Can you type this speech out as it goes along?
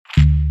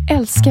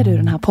Älskar du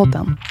den här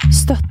podden?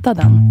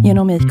 Stötta den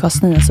genom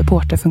IKAs nya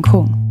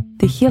supporterfunktion.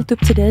 Det är helt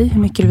upp till dig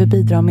hur mycket du vill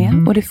bidra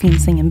med och det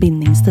finns ingen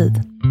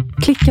bindningstid.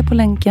 Klicka på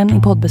länken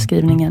i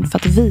poddbeskrivningen för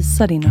att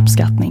visa din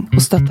uppskattning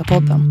och stötta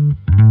podden.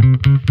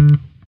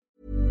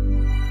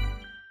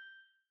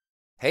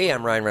 Hey,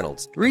 I'm Ryan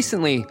Reynolds.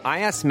 Recently, I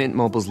asked Mint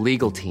Mobile's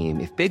legal team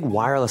if big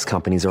wireless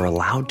companies are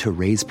allowed to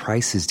raise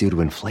prices due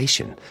to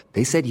inflation.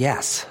 They said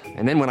yes.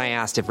 And then when I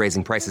asked if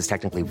raising prices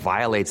technically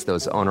violates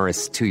those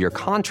onerous two-year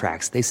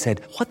contracts, they said,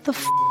 "What the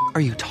f***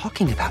 are you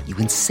talking about, you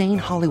insane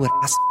Hollywood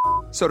ass?"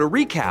 So to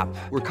recap,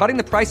 we're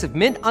cutting the price of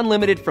Mint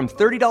Unlimited from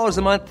 $30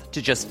 a month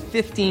to just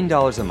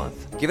 $15 a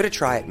month. Give it a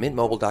try at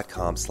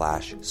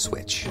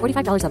mintmobile.com/switch.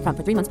 $45 up front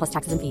for 3 months plus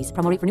taxes and fees.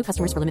 Promo rate for new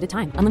customers for limited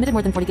time. Unlimited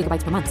more than 40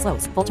 gigabytes per month.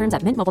 Slows full terms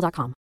at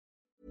mintmobile.com.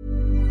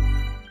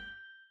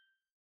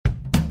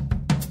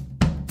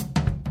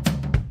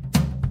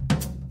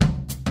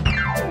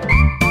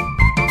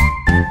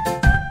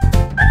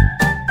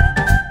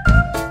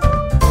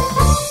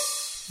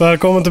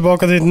 Välkommen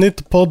tillbaka till ett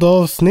nytt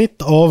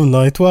poddavsnitt av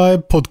Nightwire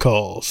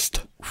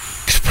Podcast.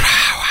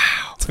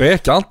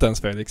 Tveka inte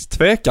ens, Felix.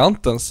 Tveka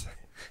inte ens.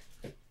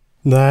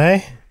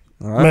 Nej.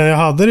 Men jag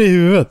hade det i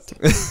huvudet.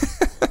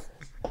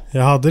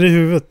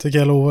 Det kan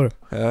jag lova dig.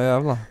 Ja,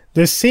 jävlar.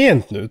 Det är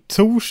sent nu.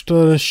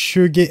 Torsdag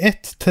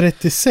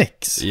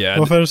 21:36. Ja,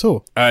 varför är det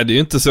så? Nej, det är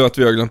ju inte så att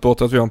vi har glömt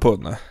bort att vi har en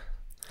podd, nej.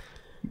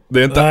 Det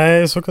är inte...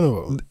 Nej, så kan det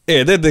vara.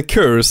 Är det the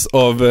curse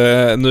av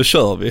nu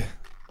kör vi?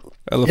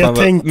 Eller jag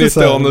tänkte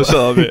så här, nu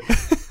kör vi.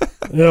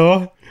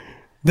 Ja,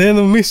 det är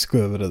nog mysko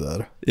över det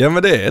där. Ja,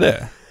 men det är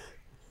det.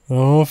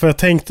 Ja, för jag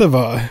tänkte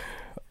bara,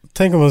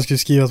 tänk om man skulle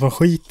skriva att man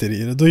skiter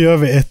i det. Då gör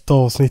vi ett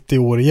avsnitt i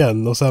år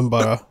igen och sen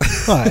bara,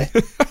 nej.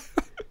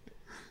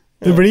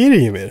 Det blir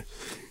inget mer.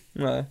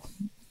 Nej.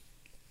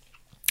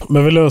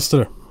 Men vi löste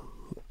det.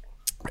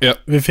 Ja.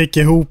 Vi fick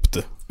ihop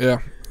det. Ja.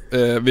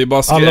 Vi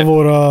bara skrev. Alla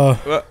våra...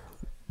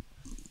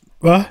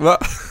 Va?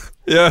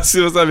 Ja,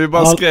 så vi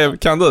bara skrev,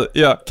 kan du?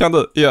 Ja, kan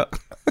du? Ja.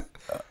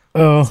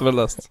 Ja. Så väl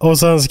löst. Och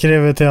sen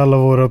skrev vi till alla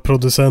våra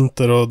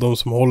producenter och de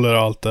som håller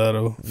allt där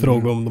och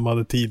frågade om de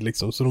hade tid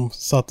liksom. Så de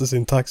satte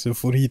sin taxi och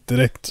får hit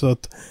direkt, så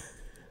att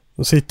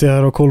de sitter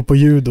här och koll på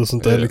ljud och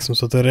sånt där liksom,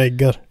 så att det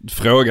reggar.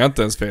 Fråga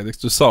inte ens, Felix.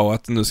 Du sa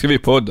att nu ska vi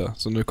podda,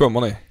 så nu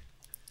kommer ni.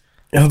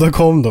 Ja, då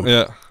kom de.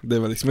 Ja, det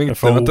var liksom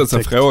inget, det var inte ens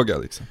en fråga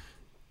liksom.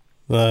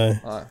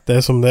 Nej, det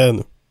är som det är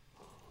nu.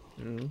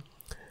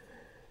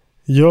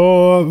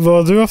 Ja, vad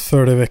har du haft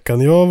för dig i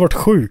veckan? Jag har varit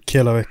sjuk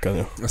hela veckan.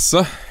 Ja.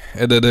 Alltså,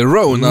 är det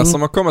Rona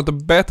som har kommit och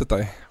betat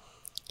dig?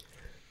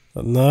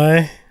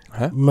 Nej,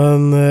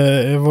 men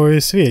jag var ju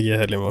i Sveg i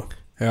helgen, va?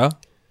 Ja.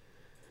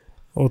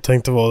 Och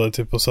tänkte vara där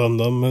typ på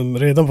söndag. Men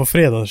redan på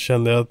fredagen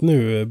kände jag att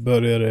nu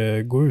börjar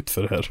det gå ut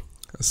för det här.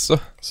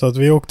 Så att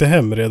vi åkte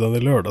hem redan i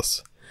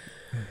lördags.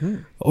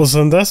 Och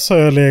sen dess har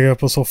jag legat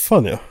på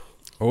soffan, ja.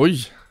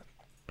 Oj.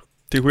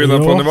 Till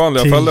skillnad från i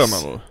vanliga fall då,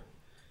 man.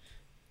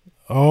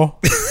 Ja.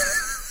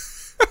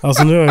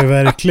 Alltså nu har jag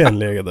verkligen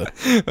legat där.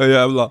 Ja,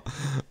 jävlar.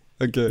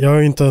 Okay. Jag har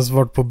ju inte ens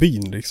varit på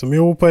byn liksom.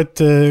 Jag var på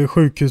ett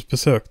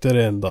sjukhusbesök, det är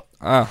det enda.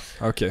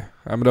 Okej.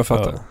 Ja, men då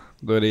fattar jag.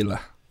 Då är det illa.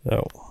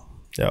 Ja.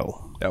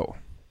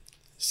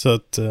 Så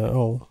att,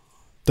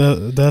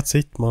 that's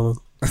it, mannen.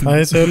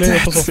 Nej, så jag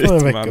legat på soffan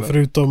en vecka,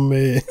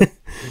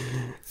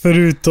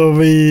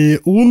 förutom i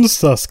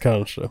onsdags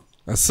kanske.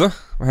 Alltså,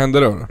 vad hände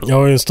då? Jag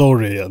har ju en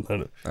story igen här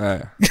nu.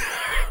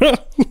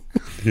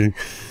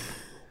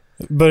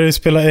 Började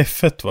spela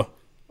F1, va?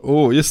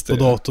 Just det. På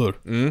dator.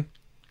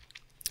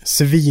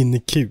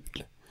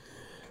 Svinkul.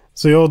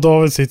 Så jag och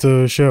David sitter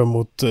och kör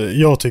mot,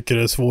 jag tycker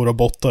det är svåra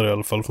bottar i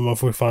alla fall, för man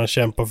får ju fan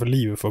kämpa för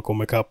livet för att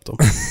komma ikapp dem.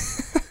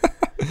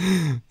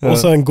 Och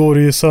sen går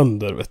det ju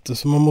sönder, vet du,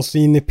 så man måste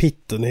in i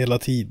pitten hela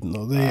tiden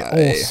och det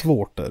är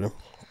svårt där.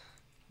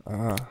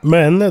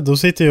 Men då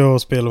sitter jag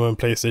och spelar med en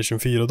PlayStation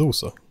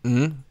 4-dosa.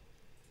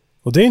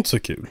 Och det är inte så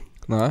kul.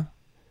 Nej.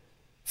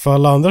 För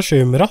alla andra kör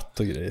ju med ratt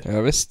och grejer.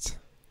 Ja, visst.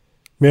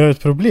 Men jag har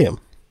ett problem.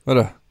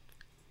 Vadå?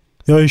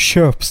 Jag har ju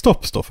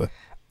köpstopp, Stoffe.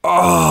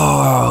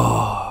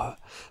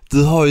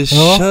 Du har ju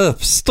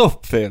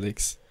köpstopp,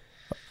 Felix.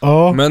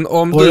 Ja, men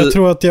om och jag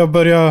tror att jag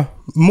börjar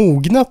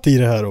mognat i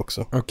det här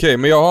också. Okej,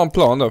 men jag har en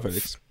plan då,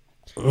 Felix.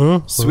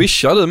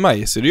 Swishar du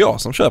mig så är det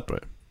jag som köper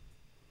det.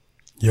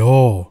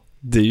 Ja.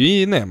 Det är ju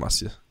i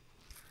Nemas ju.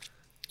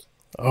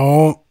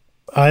 Ja,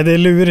 nej, det är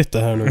lurigt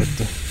det här nu, vet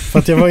du. För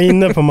att jag var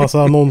inne på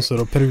massa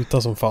annonser och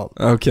pruta som fan.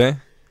 Okej.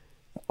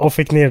 Och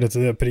fick ner det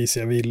till det pris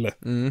jag ville.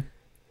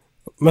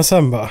 Men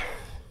sen bara,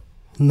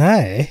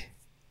 nej.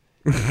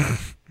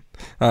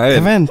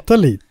 Jag väntar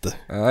lite.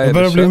 Jag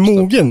börjar bli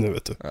mogen nu,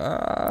 vet du.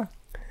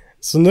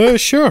 Så nu har jag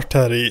kört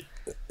här i,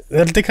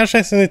 eller det kanske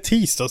är sen i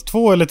tisdags,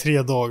 2 eller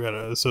 3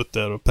 dagar suttit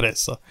där och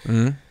pressa.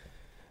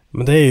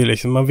 Men det är ju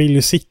liksom, man vill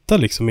ju sitta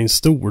liksom i en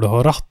stol och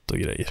ha ratt och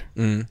grejer.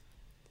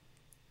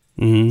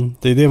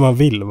 Det är det man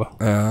vill, va?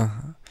 Ja.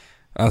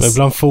 Men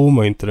ibland får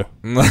man ju inte det.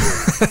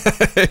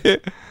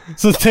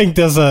 Så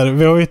tänkte jag så här,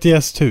 vi har ju ett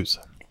gästhus.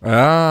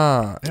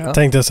 Ja.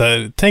 Tänkte jag så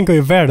här, tänk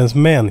ju världens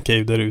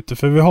mancave där ute,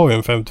 för vi har ju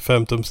en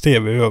 55-tums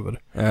TV över.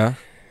 Ja.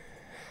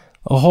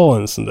 att ha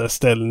en sån där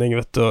ställning,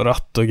 vet du, och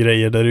ratt och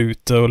grejer där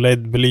ute och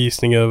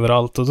LED-belysning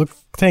överallt. Och då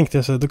tänkte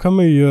jag så här, då kan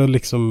man ju göra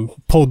liksom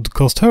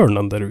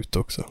podcasthörnan där ute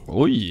också.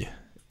 Oj.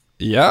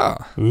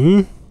 Ja.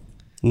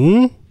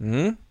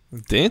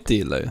 Det är inte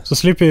illa ju. Så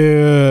slipper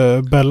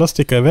ju Bella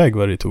sticka iväg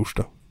varje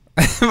torsdag.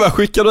 Vad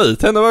skickar du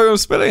ut henne varje gång du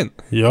spelar in?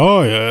 Ja,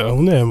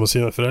 hon är hemma hos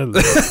sina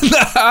föräldrar.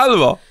 Nej,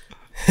 allvar?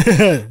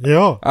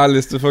 Ja.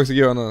 Alice, du får också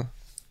gå nu.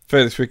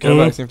 Felix skickar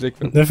iväg sin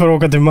flickvän. Nu får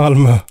åka till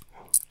Malmö.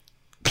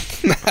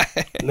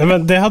 Nej,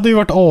 men det hade ju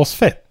varit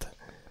asfett.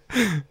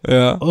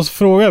 Ja. Och så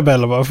frågar jag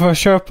Bella bara, får jag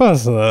köpa en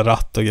sån där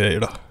ratt och grejer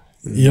då?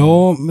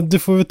 Ja, men du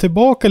får väl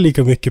tillbaka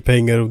lika mycket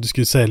pengar om du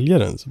skulle sälja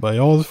den. Så bara,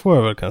 ja, det får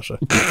jag väl kanske.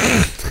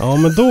 Ja,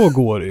 men då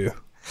går det ju.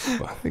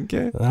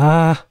 Okej.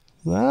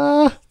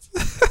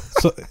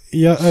 Så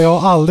jag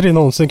har aldrig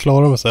någonsin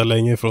klarat mig så här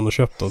länge från att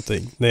köpa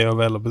någonting. När jag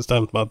väl har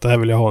bestämt mig att det här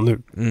vill jag ha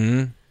nu.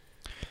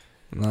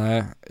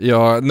 Nej,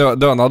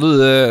 då när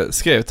du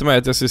skrev till mig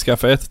att jag skulle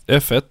skaffa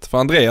F1, för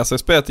Andreas har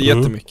spelat det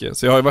jättemycket,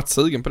 så jag har ju varit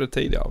sugen på det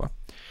tidigare, va?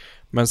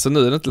 Men så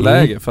nu är det inte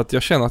läge, för att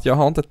jag känner att jag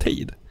har inte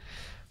tid.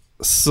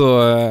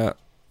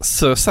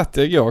 Så satt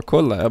jag igår och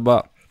kollade, jag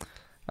bara,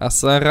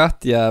 alltså en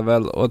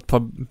rattjävel och ett par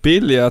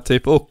billiga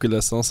typ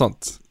Oculus och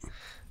sånt.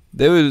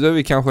 Det är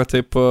vi kanske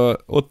typ på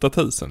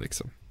 8000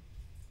 liksom.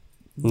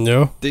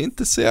 Ja. Det är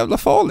inte så jävla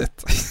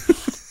farligt.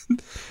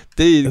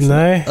 Det är liksom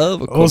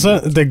överkomligt. Och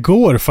sen, det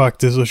går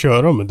faktiskt att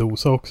köra med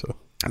dosa också.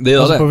 Det gör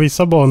alltså det. På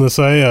vissa banor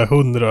så är jag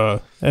 100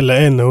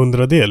 eller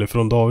 100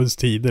 från Davids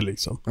tider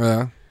liksom.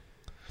 Ja.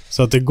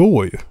 Så att det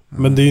går ju.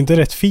 Men det är ju inte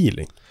rätt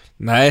feeling.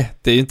 Nej,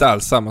 det är ju inte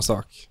alls samma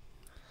sak.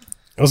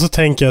 Och så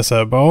tänker jag så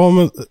här,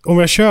 bara, om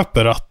jag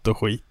köper ratt och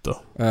skit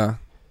då. Ja.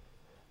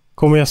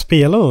 Kommer jag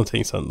spela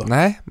någonting sen då?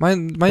 Nej,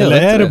 man gör eller inte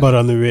är det det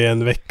bara nu i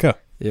en vecka?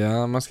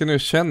 Ja, man ska nu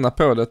känna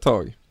på det ett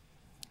tag.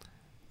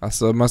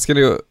 Alltså man ska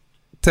nu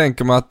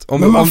tänka mig att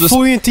men man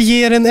får ju inte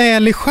ge en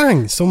ärlig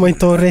chans om man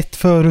inte har rätt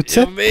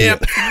förutsättningar. Jag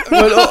vet.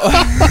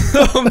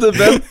 Men om du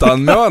väntar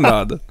en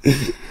månad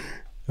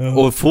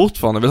och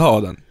fortfarande vill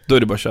ha den, då är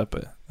det bara att köpa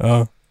det.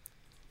 Ja.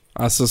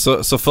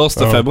 Alltså så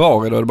första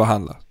februari då är det bara att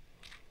handla.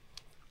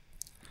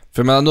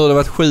 För nu har du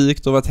varit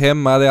sjuk, du har varit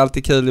hemma, det är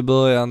alltid kul i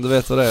början, du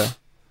vet vad det är.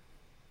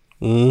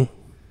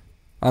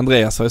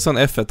 Andreas har ju sån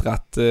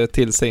F1-ratt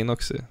till sin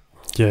också.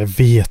 Jag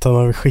vet, han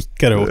har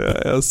skickat det åt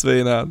mig. Ja, jag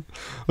svinar.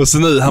 Och så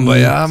nu han bara,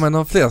 ja men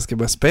om fler ska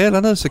börja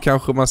spela nu så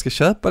kanske man ska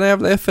köpa den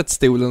jävla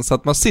F1-stolen så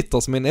att man sitter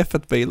som i en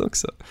F1-bil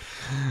också.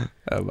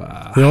 Jag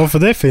bara, ja, för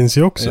det finns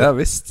ju också. Ja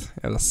visst,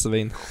 jävla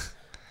svin.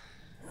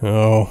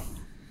 Ja.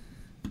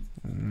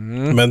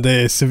 Men det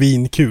är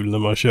svinkul när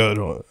man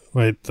kör,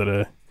 vad heter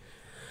det,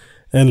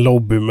 en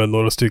lobby med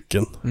några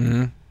stycken.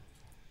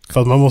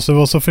 För att man måste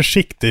vara så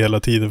försiktig hela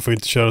tiden för att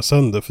inte köra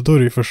sönder. För då är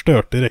det ju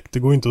förstört direkt. Det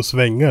går inte att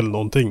svänga eller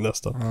någonting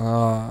nästan.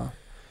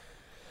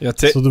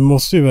 Så du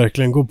måste ju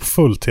verkligen gå på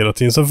fullt hela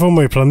tiden. Sen får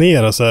man ju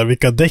planera så här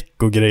vilka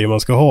däck och grejer man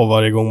ska ha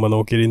varje gång man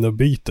åker in och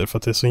byter. För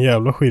att det är så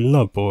jävla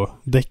skillnad på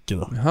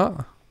däcken.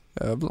 Jaha,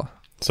 jävlar.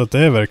 Så att det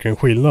är verkligen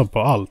skillnad på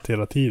allt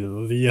hela tiden.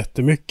 Och det är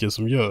jättemycket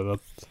som gör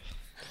att...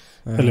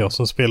 Eller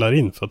som spelar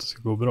in för att det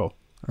ska gå bra.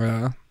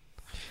 Ja.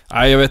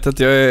 Nej, jag vet att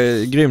jag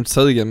är grymt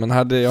sugen,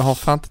 men jag har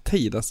fan inte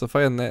tid alltså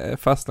för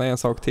fastna en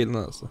sak till nu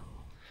alltså.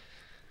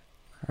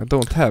 I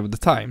don't have the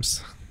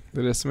times.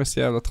 Det är det som är så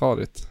jävla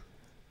tradigt.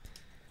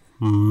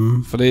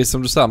 För det är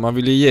som du sa, man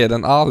vill ju ge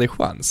den en ärlig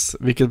chans,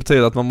 vilket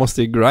betyder att man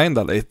måste ju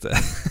grinda lite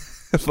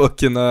för att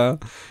kunna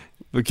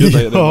ge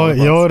den. Ja,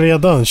 jag har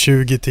redan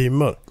 20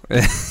 timmar.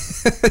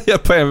 Ja,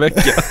 på en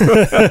vecka.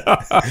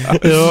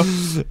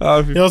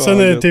 Ja, sen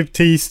är det typ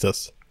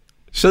tisdags.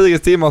 20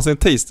 timmar sen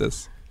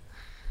tisdags.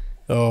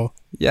 Ja.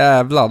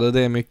 Jävlar,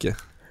 det är mycket.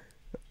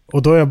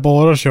 Och då har jag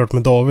bara kört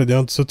med David. Jag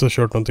har inte suttit och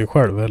kört någonting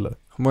själv heller.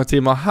 Hur många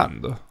timmar har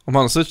han då? Om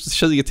han har suttit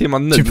 20 timmar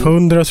nu? Typ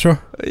 100 tror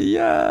jag.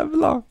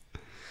 Jävlar.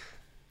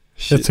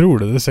 Shit. Jag tror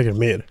det är säkert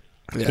mer.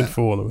 Jag kan inte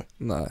förvåna mig.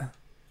 Nej.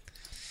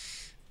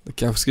 Det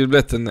kanske skulle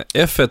bli en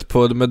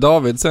F1-podd med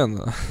David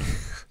sen.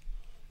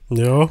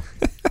 Ja.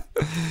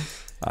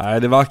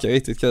 Nej, det verkar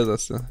riktigt kul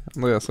alltså.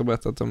 Andreas har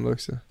berättat om det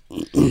också.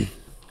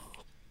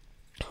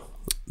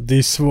 Det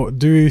är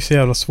du är ju så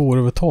jävla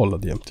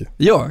svårövertalad jämt ju.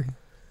 Jag?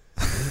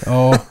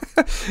 Ja.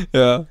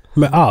 Ja.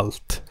 Med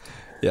allt.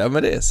 Ja,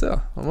 men det är så.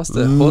 Man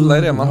måste hålla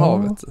i det man har,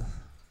 vet du.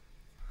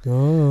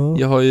 Ja.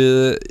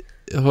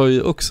 Jag har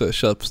ju också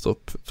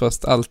köpstopp,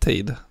 fast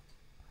alltid.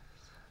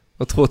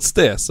 Och trots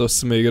det så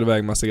smyger det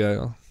iväg massa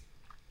grejer.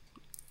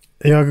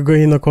 Jag går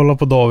in och kollar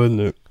på David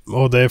nu.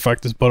 Och det är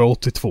faktiskt bara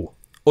 82.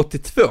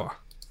 82?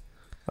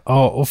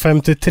 Ja, och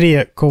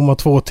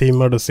 53,2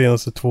 timmar de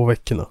senaste 2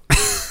 veckorna.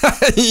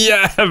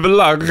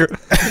 Jävlar!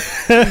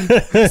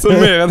 Så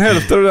mer än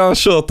hälften av det han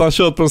har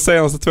kört på de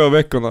senaste 2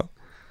 veckorna.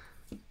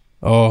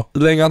 Ja.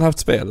 Hur länge har han haft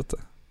spelet?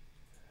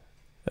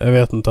 Jag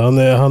vet inte,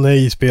 han är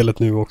i spelet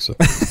nu också.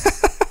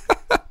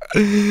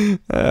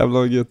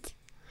 Jävlar gött.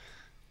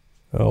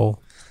 Ja.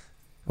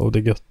 Och det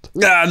är gött.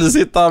 Ja, du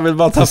sitter här och vill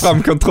bara ta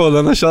fram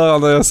kontrollen och köra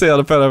när jag ser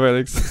det på dig,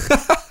 Felix.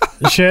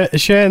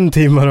 21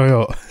 timmar har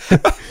jag.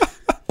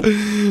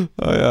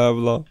 Ja,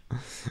 jävlar.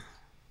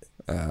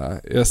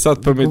 Jag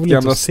satt på mitt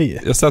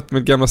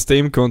gamla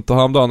Steam-konto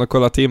häromdagen och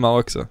kollade timmar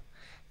också.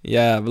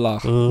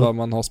 Jävlar vad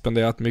man har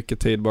spenderat mycket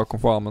tid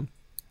bakom skärmen.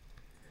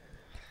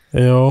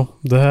 Ja,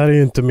 det här är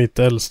ju inte mitt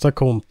äldsta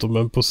konto,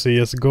 men på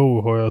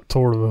CSGO har jag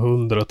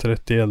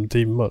 1231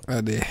 timmar.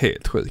 Ja, det är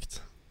helt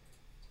sjukt.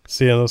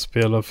 Senast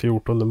spelade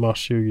 14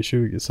 mars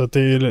 2020. Så att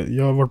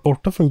jag har varit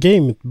borta från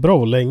gamet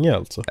bra länge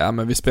alltså. Ja,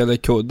 men vi spelade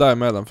kod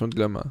däremellan för att inte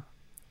glömma.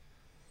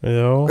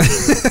 Ja.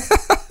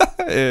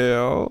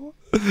 Ja.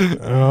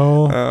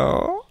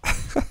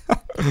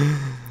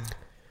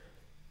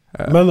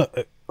 Men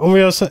om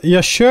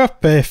jag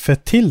köper F1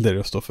 till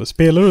dig, Stoffer,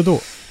 spelar du då?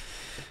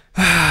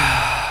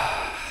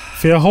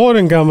 För jag har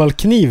en gammal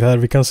kniv här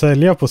vi kan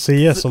sälja på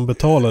CS som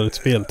betalar ett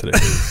spel till dig.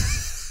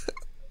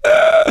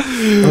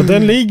 Och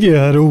den ligger ju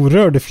här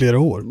orörd i flera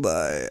år.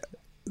 Nej.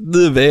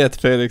 Du vet,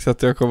 Felix,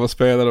 att jag kommer att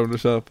spela om du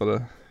köper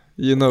det.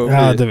 You know me.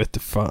 Ja, det vet du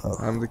fan.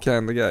 I'm the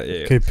kind of guy.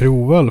 Yeah. Kan ju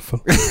prova i alla fall.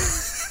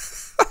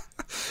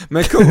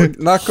 Men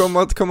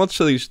när kommer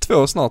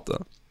 2022 snart då?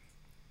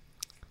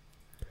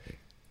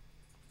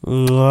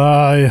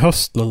 Nej, i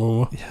höst någon gång,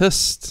 va? I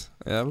höst?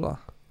 Jävlar.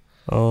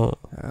 Ja.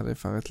 Ja, det är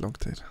fan rätt lång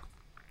tid.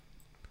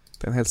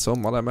 Det är en hel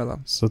sommar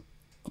däremellan. Så,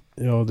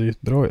 ja, det är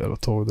ett bra jävla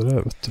tag det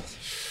där, vet du.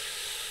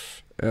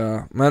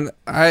 Ja, men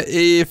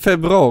i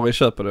februari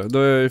köper du. Då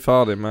är jag ju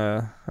färdig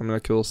med mina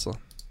kurser.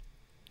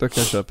 Då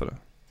kan jag köpa det.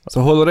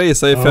 Så håller det i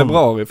sig i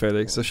februari,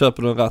 Felix, så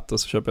köper du en ratt och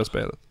så köper jag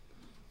spelet.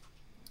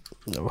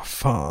 Ja, vad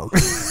fan.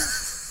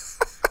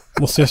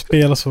 Måste jag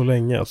spela så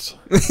länge alltså?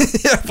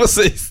 Ja,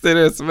 precis. Det är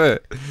det som är.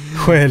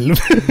 Själv.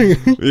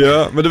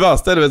 Ja, men det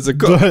värsta är det så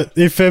då,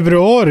 i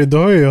februari, då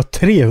har jag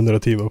 300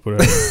 timmar på det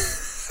här.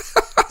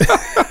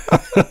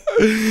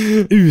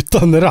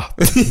 Utan ratt.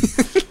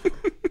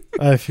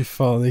 Nej, fy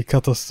fan, det är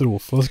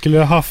katastrof. Man skulle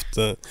ha haft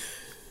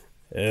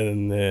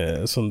en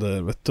sån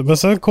där, vet du. Men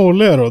sen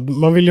kollar jag då.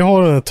 Man vill ju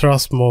ha den här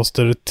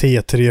Trustmaster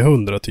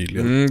T300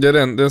 tydligen. Det är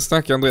den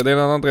snackar Andreas. Det är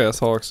den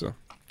Andreas har också.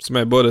 Som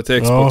är både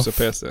till Xbox och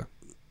PC.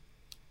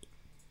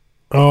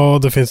 Ja,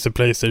 det finns det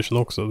PlayStation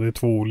också. Det är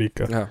 2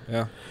 olika.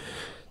 Ja.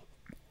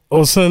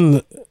 Och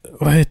sen,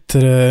 vad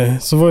heter det?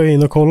 Så var jag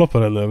inne och kollade på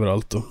den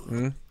överallt då.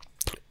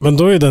 Men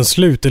då är den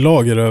slut i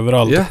lager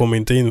överallt och kommer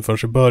inte in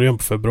förrän i början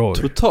på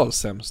februari. Totalt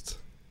sämst.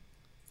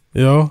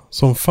 Ja,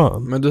 som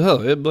fan. Men du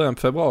hör i början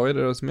på februari,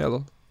 det är det som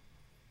gäller.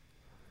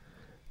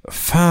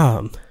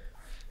 Fan.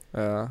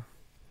 Ja.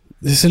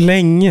 Det är så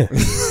länge.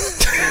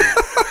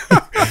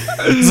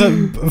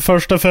 Så,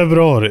 1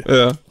 februari.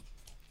 Ja.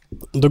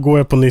 Då går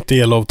jag på nytt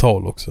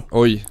elavtal också.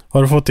 Oj.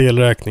 Har du fått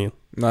elräkningen?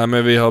 Nej,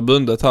 men vi har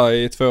bundet här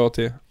i 2 år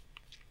till.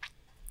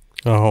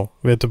 Jaha,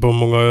 vet du på hur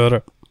många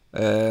öre?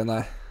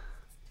 Nej.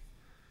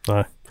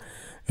 Nej.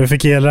 Jag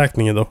fick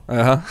elräkningen då.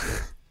 Jaha.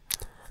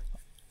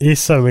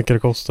 Gissa hur mycket det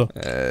kostar.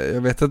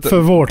 Jag vet inte. För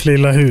vårt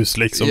lilla hus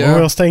liksom. Ja. Och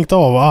jag har stängt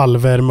av all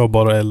värme och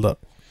bara eldar.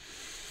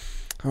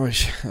 Oj.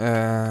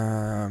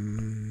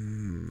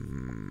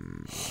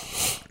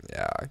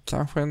 Ja,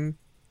 kanske en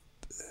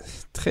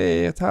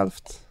 3,5.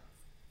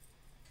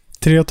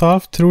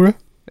 3,5 tror du?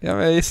 Ja,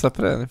 men jag gissar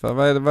på det ungefär.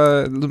 Vad är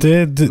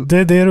det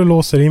är det du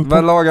låser in på.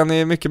 Vad lagar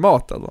ni mycket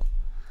mat eller?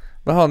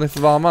 Vad har ni för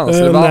varma?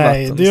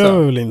 Nej, det gör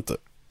vi väl inte.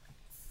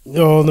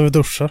 Ja, när vi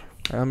duschar.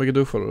 Ja, hur mycket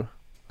duschar du?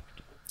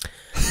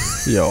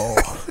 Ja,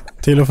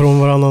 till och från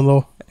varannan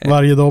dag.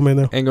 Varje dag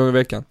menar jag. En gång i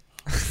veckan.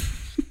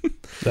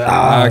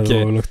 Ja,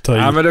 okej.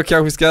 Ja, men då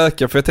kanske vi ska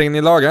öka. För jag tänkte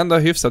ni lagar ändå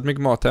hyfsat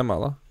mycket mat hemma,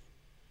 eller?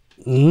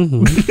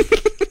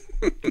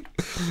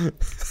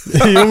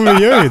 Jo,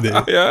 vi gör ju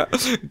det. Ja,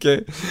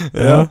 okej.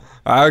 Ja,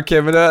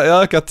 okej, men det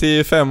ökar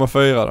till 5 och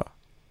 4 då.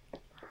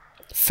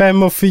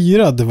 5 och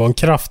 4, det var en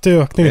kraftig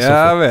ökning.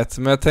 Ja, jag vet.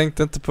 Men jag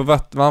tänkte inte på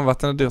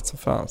varmvatten är dyrt som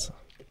fan. Så.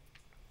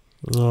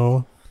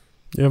 Ja.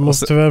 Jag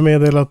måste tyvärr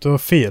meddela att du har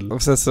fel.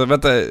 Och sen så,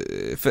 vänta,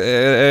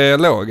 är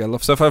jag låg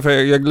eller? För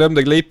jag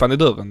glömde glipan i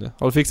dörren.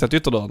 Har du fixat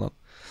ytterdörren?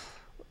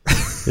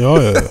 Ja.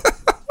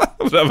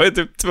 Det var ju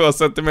typ 2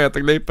 centimeter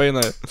glipa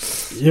inne.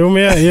 Jo,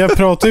 men jag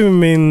pratade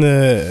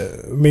med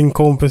min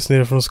kompis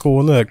nere från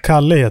Skåne.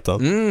 Kalle heter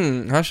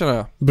han. Han känner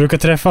jag. Brukar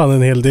träffa han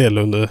en hel del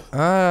under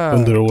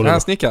åren.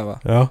 Han snickar, va?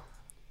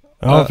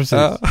 Ja, precis.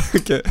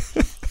 Okay.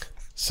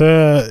 Så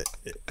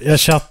jag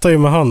chattade ju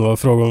med han och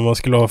frågade vad man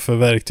skulle ha för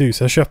verktyg.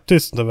 Så jag köpte ju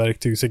sånt där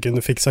verktyg så jag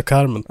kunde fixa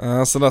karmen.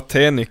 En sån där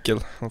T-nyckel.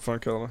 Vad fan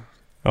kallar det?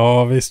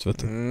 Ja, visst vet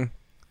du.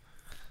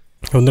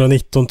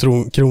 119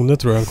 kronor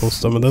tror jag den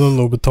kostar. Men den har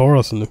nog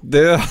betalat sig nu.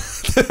 Det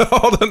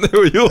har den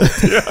nog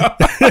gjort, ja.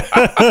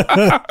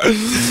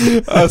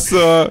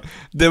 Alltså,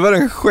 det var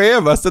den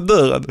skevaste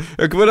dörren.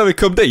 Jag kommer ihåg när vi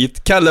kom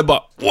dit. Kalle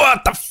bara,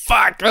 what the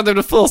fuck? Vet du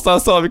det första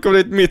han sa? Vi kom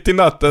dit mitt i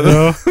natten.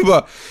 Ja.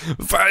 Bara,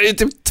 fan, det är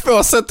typ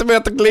 2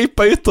 centimeter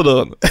glipa i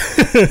ytterdörren.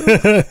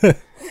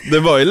 Det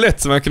var ju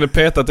lätt som man kunde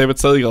peta typ ett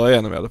sugrör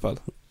igenom i alla fall.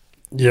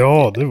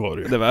 Ja, det var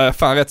det ju. Det var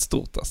fan rätt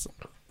stort alltså.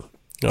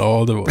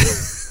 Ja, det var det.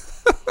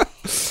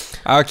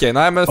 Okej,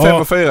 nej men 5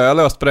 och 4, jag har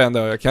låst på det ändå.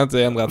 Jag kan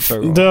inte ändra det 2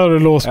 gånger. Det har du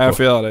låst på. Jag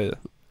får göra det.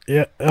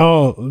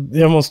 Ja,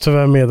 jag måste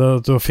tyvärr meddela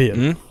att du har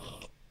fel.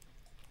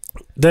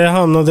 Det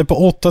hamnade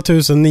på 8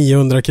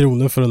 900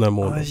 kronor för den här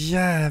månaden.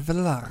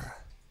 Jävlar.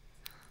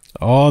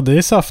 Ja, det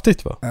är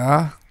saftigt va?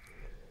 Ja.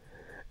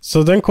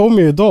 Så den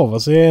kommer ju idag va?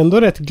 Så jag är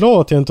ändå rätt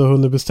glad att jag inte har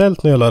hunnit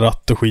beställt någon jävla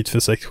ratt och skit för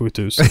 6-7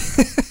 tusen.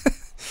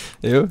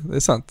 Jo, det är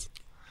sant.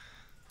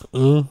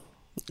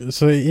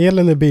 Så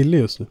elen är billig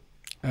just nu.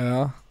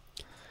 Ja.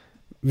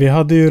 Vi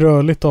hade ju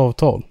rörligt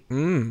avtal.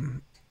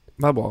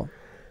 Vad bra.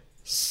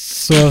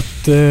 Så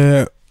att...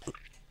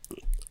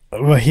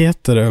 vad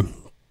heter det?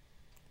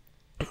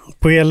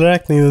 På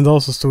elräkningen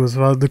idag så stod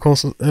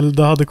det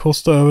det hade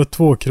kostat över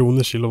 2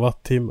 kronor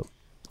kilowattimmen.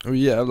 Åh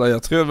jävlar,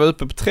 jag tror jag var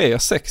uppe på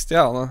 3,60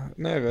 här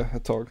nere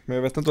ett tag. Men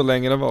jag vet inte hur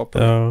länge det var på.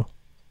 Ja.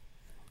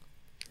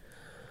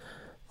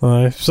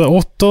 Nej, så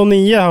 8 och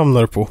 9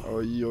 hamnar på.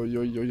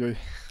 Oj.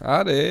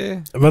 Ja, det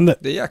är, Men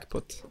det är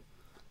jackpot.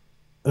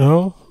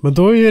 Ja, men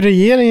då har ju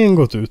regeringen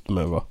gått ut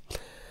med va?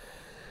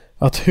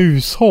 Att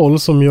hushåll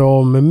som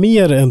gör med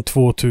mer än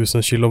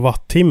 2000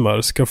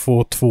 kilowattimmar ska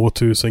få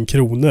 2000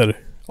 kronor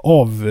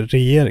av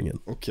regeringen.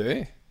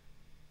 Okej.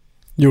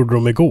 Gjorde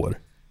de igår.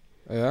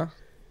 Ja.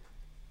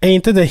 Är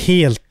inte det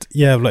helt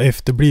jävla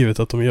efterblivet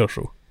att de gör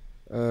så?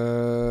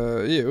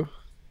 Jo.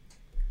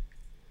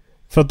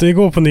 För att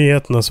igår på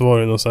nyheterna så var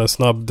det någon så här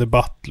snabb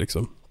debatt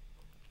liksom.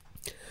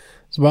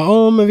 Så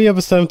bara, men vi har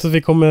bestämt att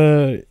vi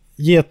kommer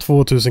ge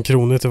 2000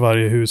 kronor till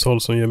varje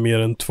hushåll som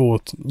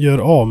gör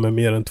av med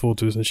mer än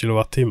 2000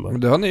 kilowattimmar.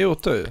 Men det har ni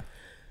gjort då ju.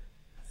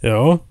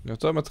 Ja. Jag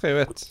tar med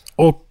 3,1.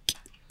 Och...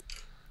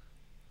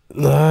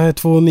 Nej,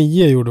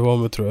 2,9 gjorde vi av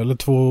med tror jag. Eller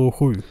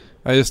 2,7.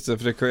 Ja just det,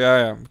 för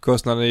det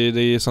kostnaden är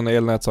ju sån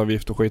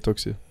elnätsavgift och skit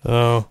också.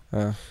 Ja.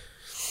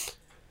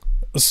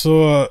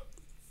 Så...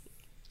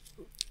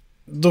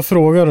 Då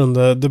frågar den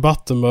där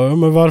debatten bara,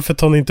 men varför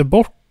tar ni inte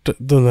bort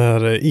den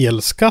här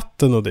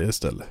elskatten och det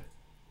istället?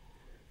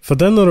 För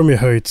den har de ju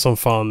höjt som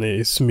fan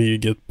i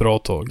smyg ett bra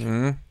tag.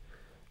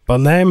 Bara,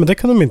 nej, men det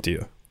kan de inte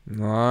göra.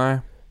 Nej.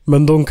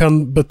 Men de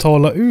kan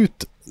betala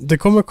ut, det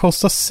kommer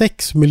kosta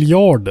 6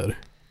 miljarder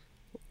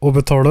att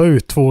betala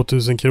ut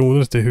 2000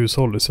 kronor till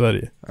hushåll i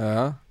Sverige.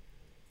 Ja.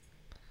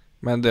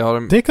 Men det har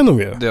de... Det kan de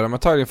göra. Det har de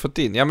antagligen fått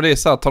in. Ja men det är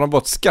så här, tar de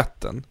bort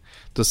skatten,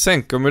 då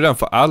sänker de ju den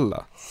för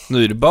alla.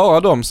 Nu är det bara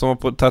de som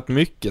har tagit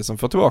mycket som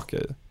får tillbaka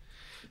ju.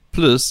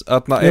 Plus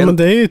att när Ja men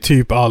det är ju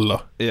typ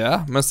alla.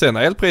 Ja, men sen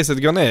när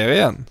elpriset går ner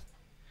igen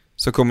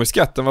så kommer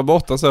skatten vara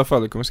borta, så i alla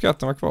fall kommer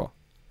skatten vara kvar.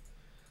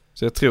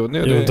 Så jag tror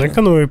nu den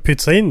kan de ju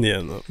pytsa in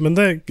igen. Men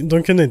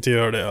de kunde inte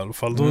göra det i alla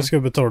fall. De ska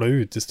betala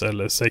ut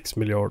istället 6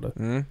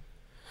 miljarder.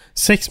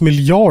 6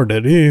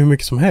 miljarder, det är ju hur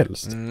mycket som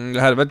helst.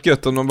 Det hade varit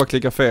gött om de bara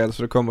klickar fel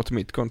så det kommer till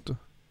mitt konto.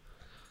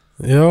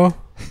 Ja,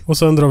 och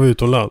sen drar vi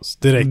utomlands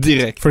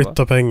direkt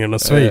flytta pengarna,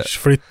 Schweiz,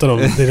 flytta dem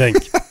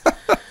direkt.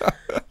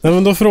 Nej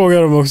men då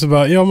frågar de också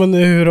bara, ja men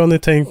hur har ni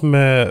tänkt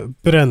med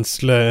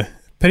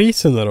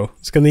bränslepriserna då?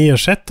 Ska ni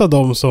ersätta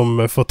dem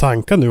som får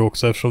tanka nu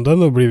också eftersom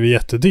den har blivit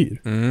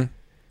jättedyr?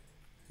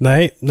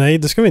 Nej,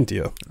 det ska vi inte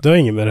göra. Det har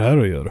inget med det här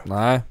att göra.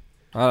 Nej.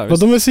 Ja,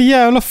 de är så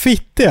jävla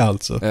fittiga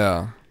alltså.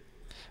 Ja.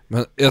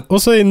 Men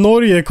och så i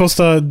Norge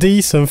kostar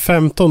dieseln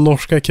 15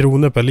 norska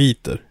kronor per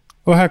liter.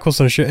 Och här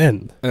kostar den 21.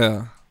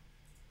 Ja.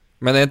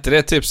 Men är inte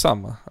det typ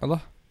samma, eller?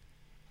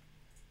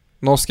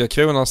 Norska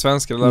kronan,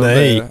 svenska, eller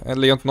nej. Eller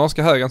ligger inte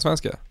norska högre än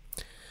svenska?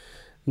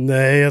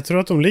 Nej, jag tror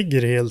att de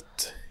ligger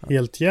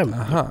helt jämnt.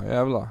 Aha,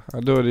 jävlar.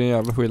 Ja, då är det en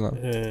jävla skillnad.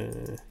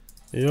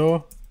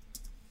 Ja.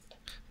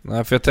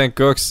 Nej, för jag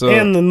tänker också...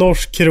 En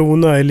norsk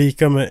krona är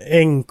lika med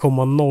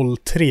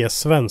 1,03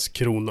 svensk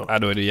krona. Ja,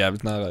 då är det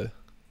jävligt nära.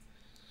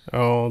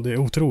 Ja, det är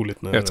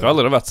otroligt nära. Jag tror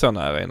aldrig det varit så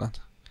nära innan.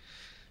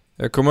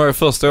 Jag kommer ihåg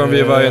första gången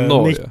vi var i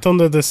Norge. 19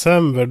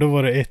 december, då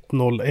var det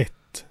 1,01.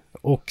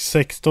 Och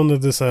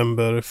 16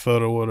 december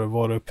förra året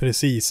var det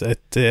precis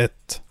 1-1.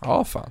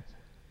 Ja, fan.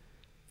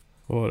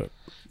 Var det.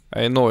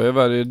 Ja, i Norge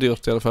var det ju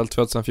dyrt i alla fall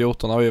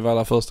 2014 när vi var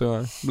där första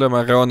gången. Blev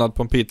man rånad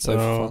på en pizza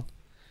för fan.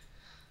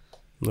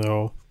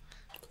 Ja.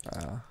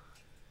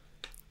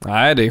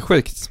 Nej, det är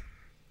sjukt.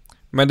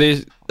 Men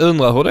det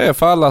undrar hur det är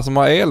för alla som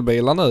har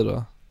elbilar nu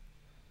då.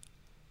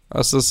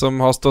 Alltså som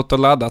har stått och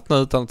laddat nu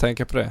utan att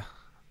tänka på det.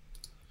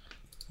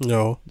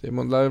 Ja. Det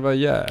måste vara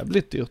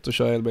jävligt dyrt att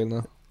köra elbil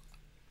nu.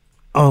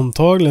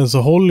 Antagligen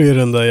så håller ju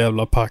den där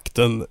jävla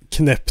pakten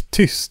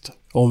knäpptyst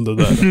om det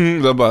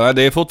där.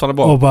 Det är fortfarande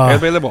bra. Bara,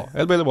 elbil är bra.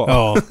 Elbil är bra.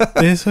 Ja,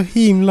 det är så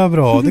himla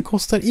bra. Det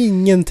kostar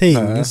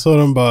ingenting. Så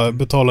de bara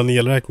betalar en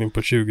elräkning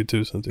på 20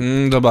 000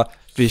 typ. Då bara,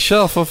 vi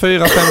kör för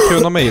 4-5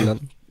 kronor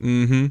milen.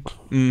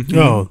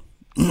 Ja.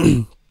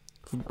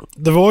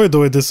 Det var ju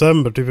då i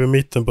december, typ i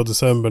mitten på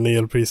december när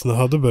elpriserna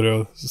hade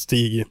börjat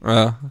stiga.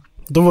 Ja.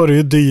 Då var det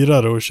ju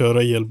dyrare att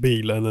köra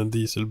elbil än en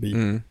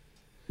dieselbil.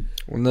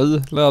 Och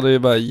nu lär det ju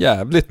vara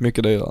jävligt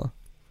mycket dyrare.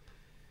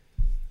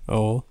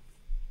 Ja.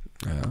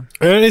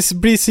 Jag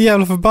blir så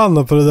jävla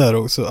förbannad på det där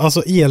också.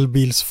 Alltså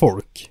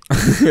elbilsfolk.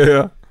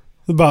 Ja.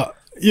 Det bara,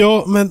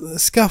 ja men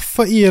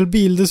skaffa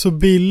elbil, det är så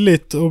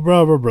billigt och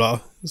bla bla bla.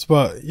 Så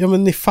bara, ja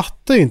men ni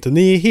fattar ju inte,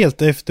 ni är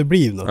helt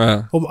efterblivna.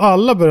 Ja. Om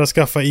alla börjar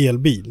skaffa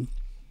elbil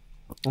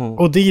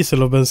och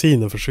diesel och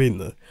bensinen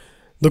försvinner,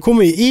 då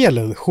kommer ju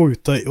elen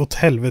skjuta åt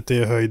helvete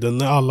i höjden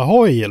när alla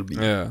har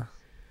elbil. Ja.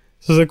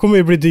 Så det kommer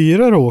ju bli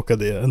dyrare att åka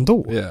det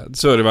ändå. Ja,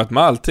 så har det varit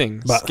med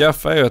allting.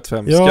 Skaffa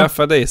E85,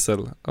 skaffa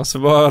diesel. Och så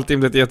var allting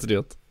blivit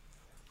jättedyrt.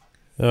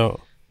 Ja.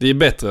 Det är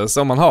bättre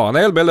så om man har en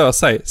elbil då,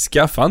 säg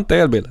skaffa inte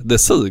elbil, det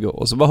suger.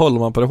 Och så bara håller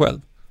man på det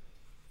själv.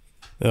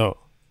 Ja.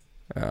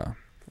 Ja.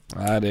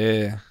 Nej, det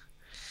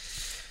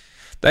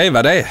är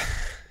vad det är.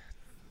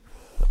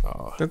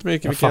 Ja, det är inte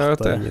mycket jag vi kan göra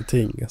fattar det.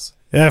 ingenting alltså.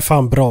 Jag är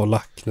fan bra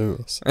lack nu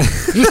alltså.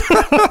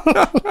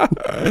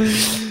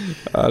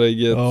 Ja, det är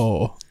gött.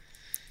 Ja.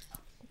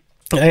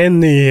 En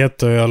nyhet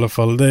då i alla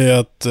fall, det är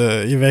att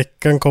i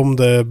veckan kom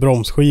det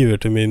bromsskivor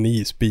till min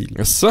isbil.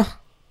 Jaså?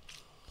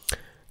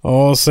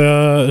 Ja, så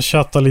jag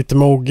chattade lite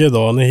med Ogge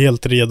då. Han är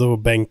helt redo att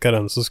bänka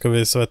den. Så ska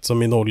vi svetsa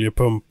min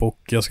oljepump och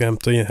jag ska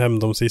hämta hem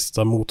de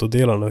sista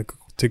motordelarna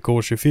till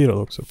K24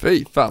 också.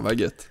 Fy fan vad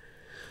gött.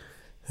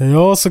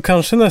 Ja, så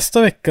kanske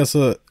nästa vecka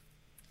så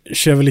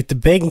kör vi lite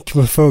bänk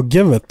med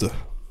Föggen, vet du.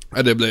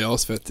 Ja, det blir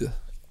asfett ju.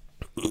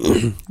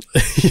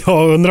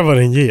 Jag undrar vad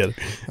den ger.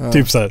 Ja.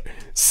 Typ så här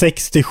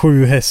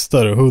 67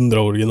 hästar och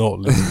 100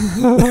 original.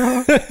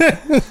 Ja.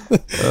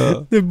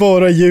 Det är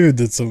bara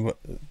ljudet som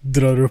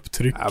drar upp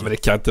trycket. Ja, men det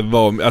kan inte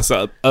vara,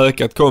 alltså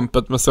ökat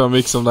kompet med så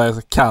mycket som det är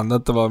så kan det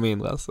inte vara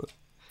mindre alltså.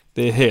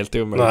 Det är helt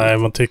omöjligt. Nej,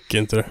 man tycker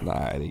inte det.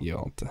 Nej, det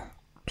går inte.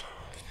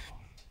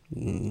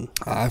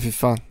 Nej, fy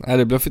fan. Nej,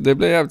 det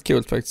blir jävligt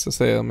kul faktiskt att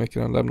se hur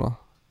mycket den lämnar.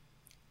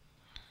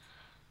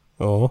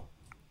 Ja.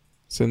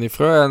 Sen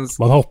ifrån...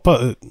 Man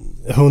hoppas...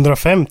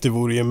 150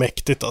 vore ju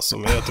mäktigt alltså,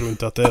 men jag tror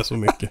inte att det är så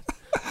mycket.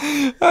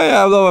 Ja,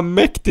 jävlar vad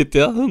mäktigt,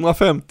 ja.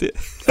 150.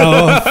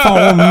 Ja,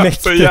 fan vad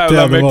mäktigt så jävla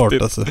det hade mäktigt.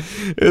 varit alltså.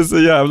 Det är så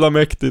jävla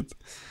mäktigt.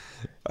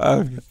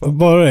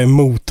 Bara det är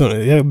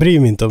motorn. Jag bryr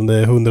mig inte om det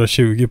är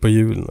 120 på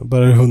hjulen.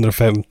 Bara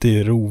 150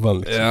 i rovan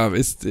liksom. Ja,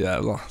 visst,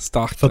 jävla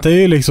starkt. För att det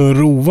är ju liksom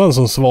rovan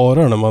som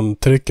svarar när man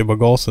trycker på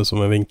gasen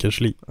som en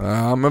vinkelslip.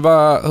 Ja, men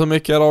hur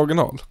mycket är det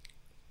original?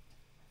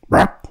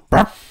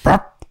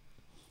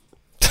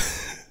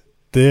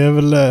 Det är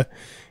väl...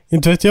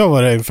 inte vet jag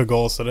vad det är för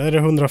gaser. Är det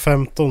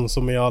 115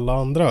 som i alla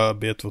andra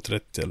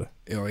B230 eller?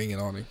 Jag har ingen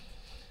aning.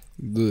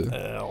 Du.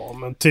 Ja,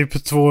 men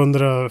typ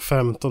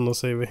 215 då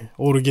säger vi.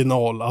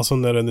 Original, alltså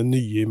när den är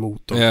ny i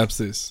motorn. Ja,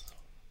 precis.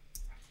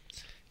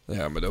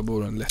 Ja, men då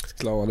borde den lätt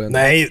klara den.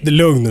 Nej, det är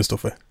lugn nu,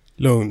 Stoffe.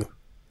 Lugn.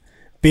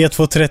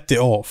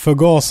 B230A,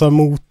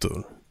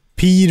 förgasarmotor.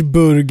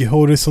 Pirburg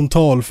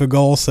horisontal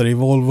förgasare i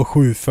Volvo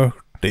 740.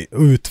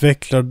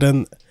 Utvecklar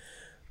den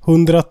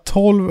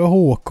 112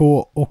 HK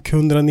och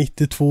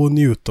 192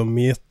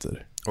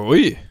 Newtonmeter.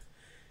 Oj!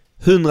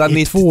 192?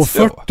 I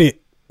 240...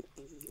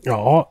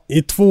 Ja,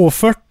 i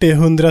 240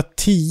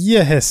 110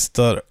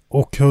 hästar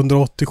och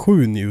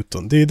 187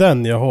 Newton. Det är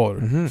den jag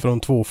har från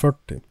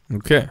 240.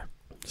 Okej.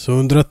 Så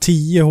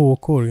 110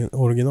 HK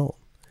original.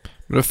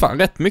 Men det är fan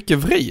rätt mycket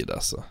vrid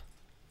alltså.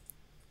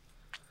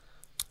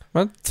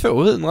 Men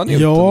 200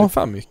 Newton ja, är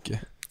fan mycket.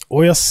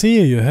 Och jag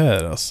ser ju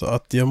här alltså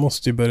att jag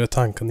måste ju börja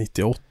tanka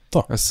 98.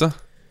 Alltså?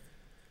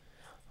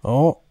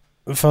 Ja,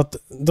 för att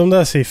de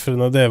där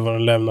siffrorna, det är vad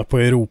den lämnar på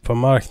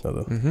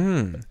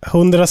Europamarknaden.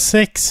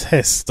 106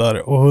 hästar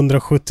och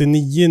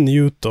 179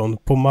 Newton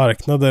på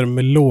marknader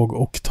med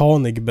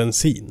lågoktanig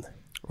bensin.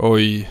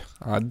 Oj,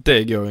 ja,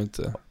 det går ju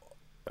inte.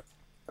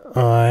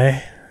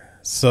 Nej,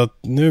 så att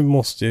nu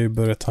måste jag ju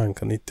börja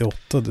tanka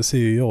 98, det ser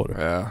ju jag då.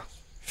 Ja.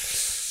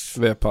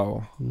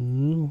 V-power.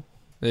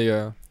 Det gör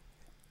jag.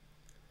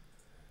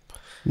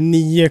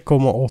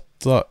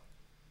 9,8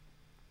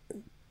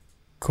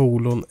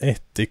 kolon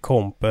 1 i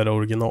komp är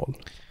original.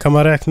 Kan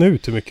man räkna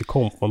ut hur mycket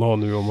komp man har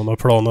nu om man har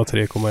planat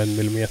 3,1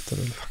 millimeter?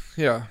 Eller?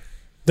 Ja.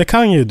 Det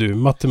kan ju du,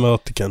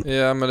 matematiken.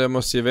 Ja, men jag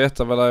måste ju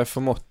veta vad det är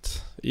för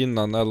mått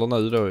innan eller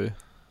nu då ju.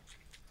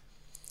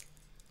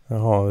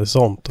 Jaha, det är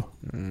sånt då.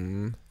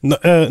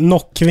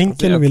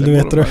 Nockvinkel vill du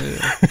veta det?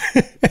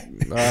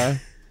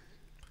 Nej.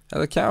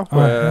 Eller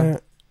kanske...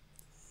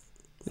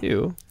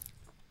 Jo.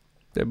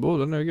 Det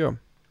borde nog gå.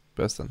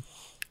 Bästen.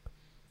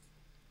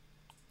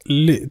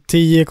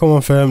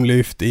 10,5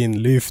 lyft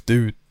in, lyft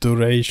ut,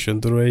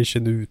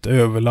 duration ut,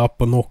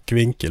 överlapp och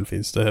nockvinkel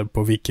finns det här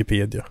på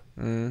Wikipedia.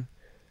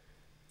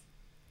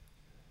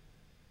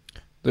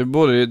 Det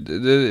borde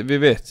vi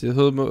vet ju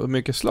hur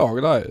mycket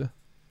slag det är ju.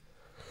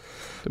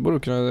 Det borde du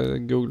kunna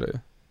googla ju.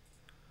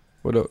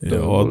 Och då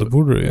det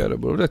borde du ju. Ja, då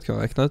borde du lätt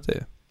kunna räkna ut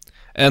det.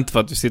 Inte för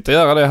att vi sitter och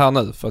göra det här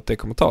nu, för att det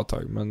kommer ta ett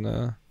tag,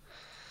 men...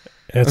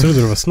 Jag trodde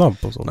du var snabb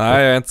på sånt.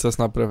 Nej, jag är inte så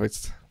snabb på det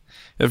faktiskt.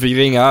 Jag fick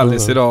ringa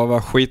Alice idag och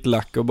var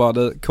skitlack och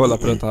bara kolla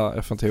på det här,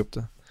 jag får inte ihop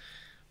det.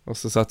 Och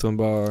så satt hon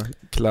bara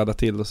kladda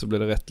till och så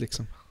blev det rätt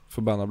liksom.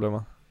 Förbannad blev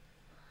man.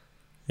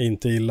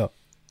 Inte illa.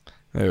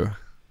 Jo.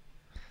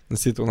 Nu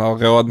sitter hon här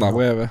och rådnar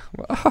bredvid.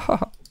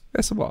 Det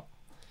är så bra.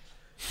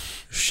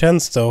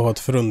 Känns det att ha ett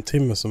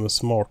fruntimmer som är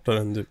smartare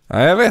än du?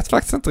 Nej, jag vet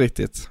faktiskt inte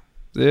riktigt.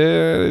 Det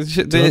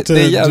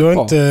är jävligt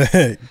bra.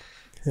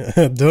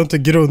 Du har inte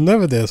grunnat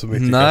över det så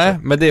mycket. Nej,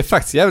 kanske. men det är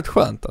faktiskt jävligt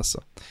skönt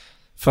alltså.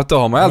 För att då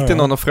har man alltid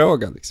någon att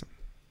fråga liksom.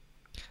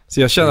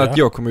 Så jag känner att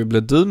jag kommer ju bli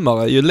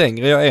dummare ju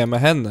längre jag är med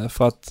henne,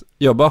 för att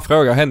jag bara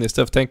frågar henne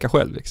istället för att tänka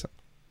själv liksom.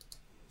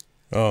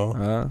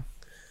 Ja.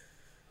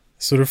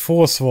 Så du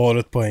får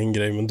svaret på en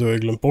grej, men du har ju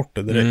glömt bort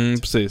det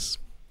direkt. Precis.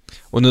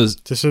 Och nu...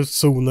 Till slut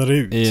zonar det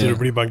ut, så det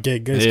blir bara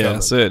gegga i skallen.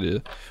 Ja, så är det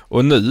ju.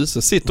 Och nu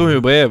så sitter hon ju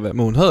bredvid,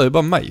 men hon hör ju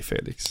bara mig,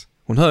 Felix.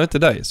 Hon hör inte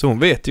dig, så hon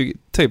vet ju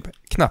typ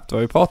knappt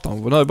vad vi pratar om.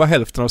 Hon hör ju bara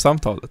hälften av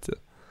samtalet.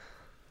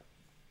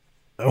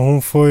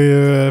 Hon får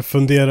ju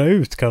fundera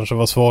ut kanske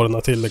vad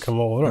svaren till det kan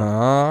vara.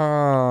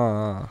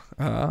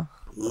 Ja.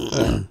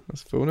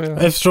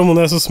 Eftersom hon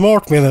är så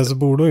smart med det så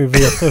borde hon ju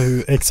veta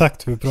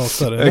exakt hur vi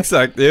pratar. Eller?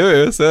 Exakt,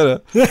 jo, så är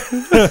det.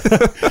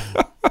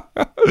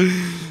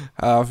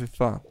 Ja, fy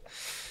fan.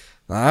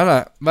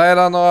 Nej. Vad är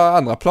det några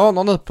andra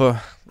planer nu på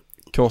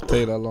kort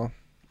tid eller?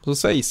 Hur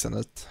ser isen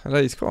ut? Är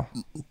det is kvar?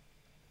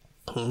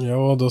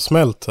 Ja, det har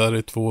smält här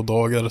i 2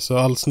 dagar så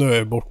all snö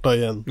är borta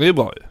igen. Det är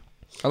bra ju.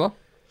 Eller?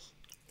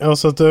 Ja,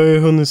 så att det har ju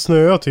hunnit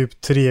snöa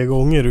typ 3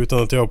 gånger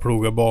utan att jag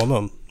plogar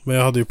banan. Men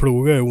jag hade ju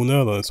plogat i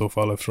onödan i så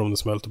fall eftersom det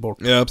smälter bort.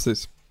 Ja,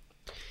 precis.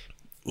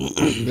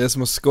 Det är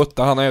som att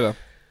skotta här nere.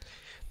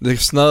 Det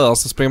snöar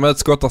så springer man ut och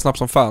skottar snabbt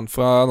som fan,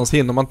 för annars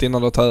hinner man inte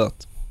innan det har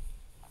töat.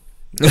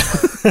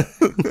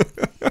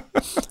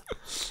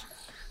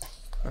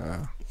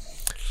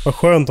 Vad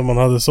skönt om man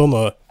hade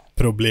sådana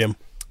problem.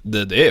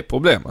 Det är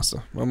problem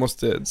alltså. Man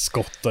måste...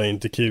 Skotta är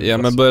inte kul. Ja,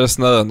 men börjar det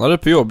snöa när du är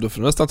på jobb, då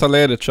får du nästan ta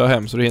ledigt och köra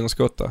hem så du hinner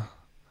skotta.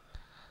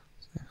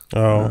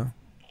 Ja.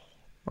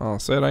 Ja,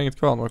 så är det inget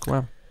kvar när du kommer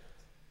hem.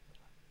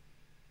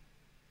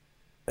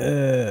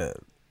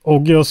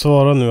 Ogge har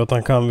svarat nu att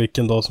han kan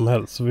vilken dag som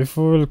helst. Så vi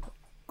får väl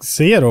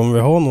se då om vi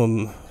har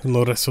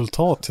någon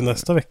resultat till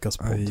nästa veckas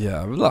podd.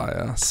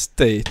 Jävlar, ja.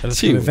 Stay tuned. Eller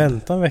ska vi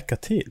vänta en vecka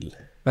till?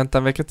 Vänta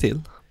en vecka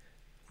till?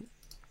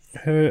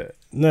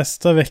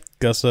 Nästa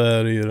vecka så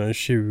är det ju den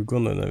 20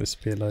 när vi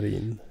spelar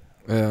in.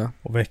 Ja.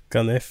 Och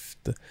veckan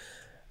efter.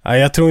 Nej,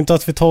 jag tror inte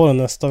att vi tar den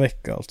nästa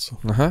vecka alltså.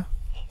 Nähä.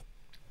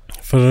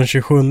 För den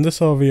 27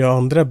 så har vi ju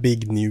andra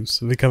big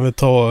news. Vi kan väl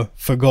ta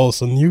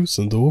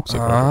förgasen-newsen då också.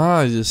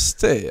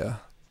 Just det, ja.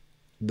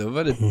 Då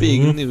var det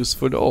big news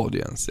for the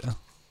audience, ja.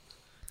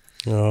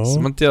 Ja.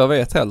 Som inte jag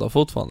vet heller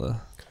fortfarande,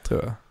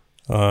 tror jag.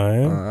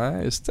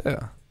 Nej, just det,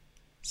 ja.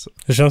 Så.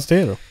 Hur känns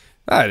det då?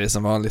 Nej, det är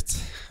som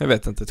vanligt. Jag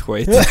vet inte ett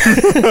skit.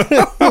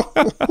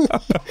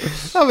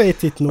 Jag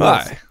vet inte något.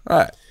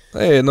 Nej.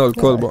 Det är noll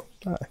koll på.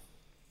 Nej.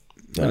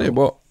 Men det är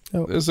bra.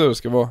 Ja. Det är så det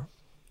ska vara.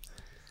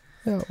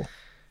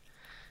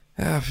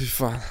 Ja, fy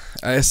fan.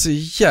 Jag är så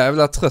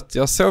jävla trött.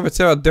 Jag har sovit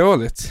så jävla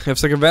dåligt. Jag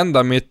försöker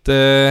vända mitt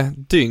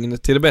dygn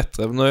till det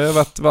bättre. Nu har jag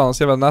varit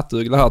världens jävla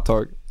nattugla här ett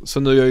tag. Så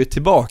nu är jag ju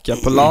tillbaka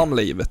på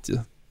larmlivet ju.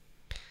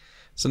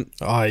 Så,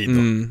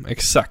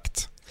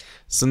 exakt.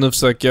 Så nu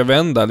försöker jag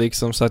vända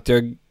liksom så att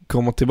jag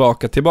kommer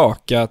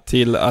tillbaka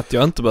till att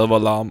jag inte behöver vara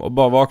larm och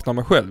bara vakna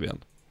mig själv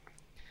igen.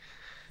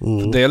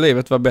 För det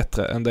livet var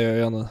bättre än det jag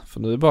gör nu. För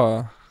nu är jag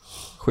bara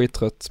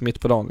skittrött mitt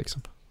på dagen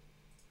liksom.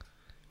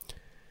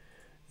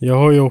 Jag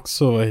har ju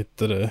också,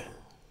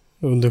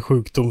 under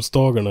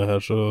sjukdomsdagarna här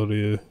så har det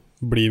ju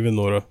blivit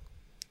några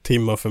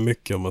timmar för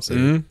mycket om man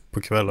säger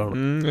på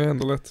kvällarna. Det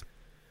händer lätt.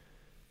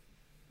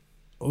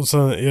 Och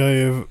sen,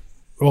 jag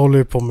håller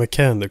ju på med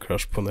Candy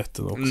Crush på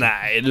nätten också.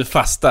 Nej, du är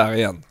fast där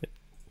igen.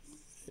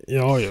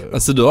 Ja.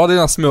 Alltså du har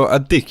dina små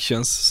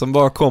addictions som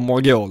bara kommer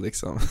och går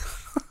liksom.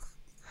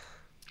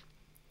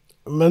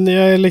 Men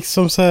jag är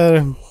liksom så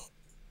här.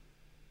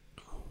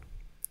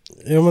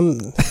 Ja, men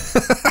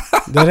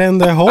det är det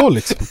enda jag har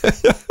liksom.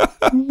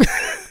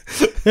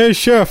 Jag är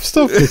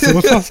köpstopp liksom.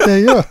 Vad fan ska jag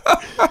göra?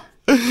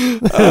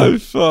 Aj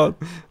fan.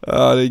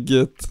 Ja, det är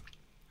gött.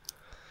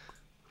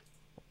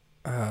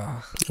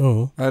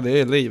 Ja, det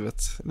är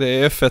livet. Det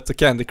är F1 och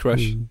Candy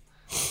Crush.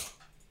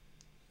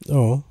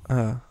 Ja.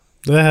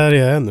 Det är här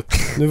jag är nu.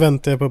 Nu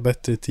väntar jag på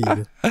bättre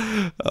tider.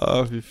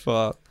 Ja, fy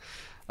fan.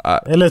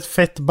 Eller ett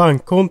fett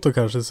bankkonto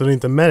kanske, så det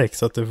inte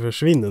märks att det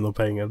försvinner några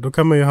pengar. Då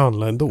kan man ju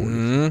handla ändå.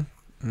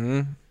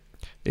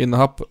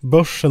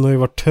 Börsen har ju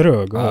varit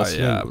trög.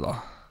 Jävlar.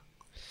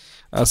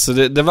 Alltså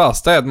det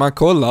värsta är att man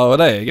kollar och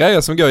det är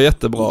grejer som går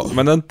jättebra.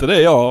 Men inte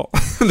det jag.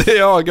 Det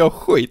jag går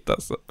skit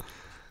alltså.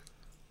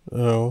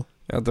 Ja.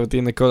 Jag har inte varit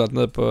inne och kollat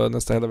nu på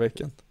nästa hela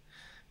veckan.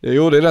 Jag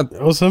gjorde det.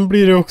 Och sen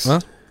blir det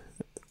också...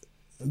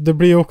 Det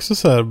blir också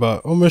så här bara,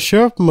 om man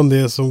köper man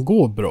det som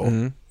går bra,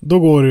 då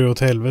går det ju åt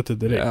helvete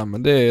direkt. Ja,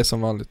 men det är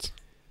som vanligt.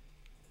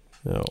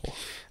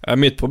 Ja.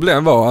 Mitt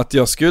problem var att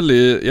jag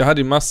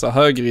hade ju massa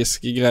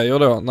högriskgrejer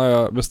då när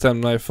jag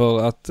bestämde mig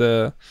för att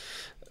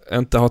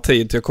inte ha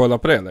tid till att kolla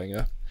på det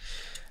längre.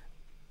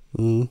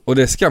 Och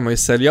det ska man ju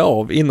sälja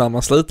av innan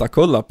man slutar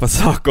kolla på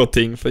saker och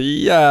ting, för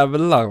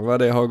jävlar vad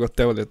det har gått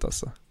dåligt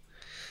alltså.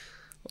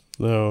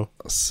 Ja.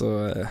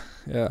 Så,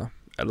 ja.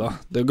 Eller,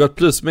 det har gått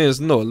plus minus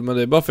noll, men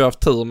det är bara för att jag har haft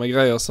tur med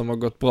grejer som har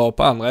gått bra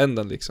på andra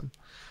änden liksom.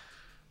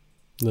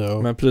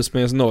 Ja. Men plus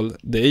minus noll,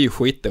 det är ju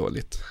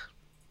skitdåligt.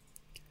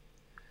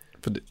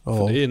 För det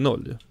är ju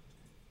noll ju.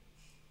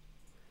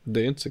 Det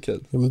är ju inte så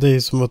kul. Ja, men det är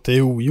ju som att det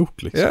är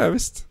ogjort liksom. Ja,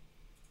 visst.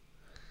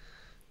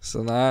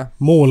 Så nej.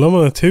 Målar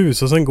man ett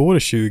hus och sen går det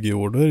 20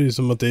 år, då är det ju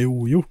som att det är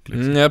ogjort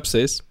liksom. Ja,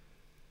 precis.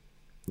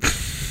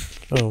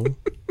 Ja.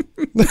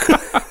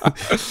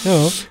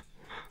 Ja.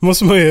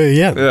 Måste man göra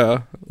igen.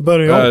 Ja.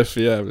 Börja Ja, om. det är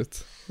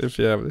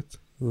för jävligt.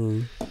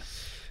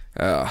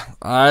 Ja,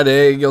 nej,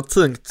 det går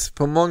tungt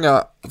på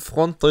många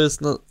fronter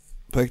just nu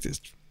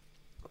faktiskt.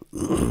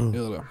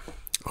 Gör det.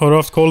 Har du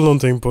haft koll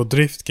någonting på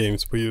Drift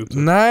Games på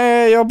YouTube?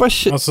 Nej, jag bara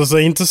Alltså så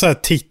inte så här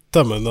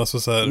titta, men alltså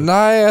så här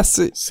nej,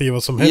 alltså, se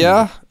vad som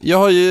händer.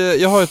 ja,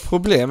 jag har ett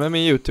problem med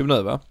min YouTube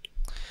nu, va?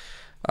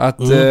 Att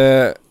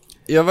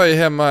jag var ju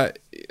hemma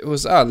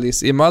hos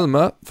Alice i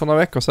Malmö för några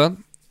veckor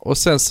sedan. Och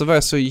sen så var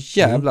jag så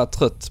jävla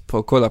trött på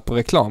att kolla på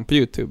reklam på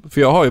YouTube.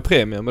 För jag har ju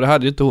premium, och det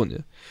hade ju inte hon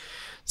ju.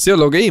 Så jag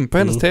loggade in på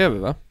hennes tv,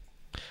 va?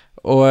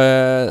 Och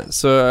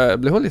så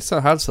blev hon lite så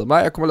här halvsur.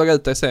 Nej, jag kommer logga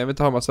ut dig sen, jag vill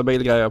inte ha massa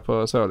bilgrejer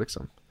på så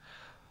liksom.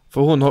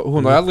 För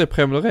hon har aldrig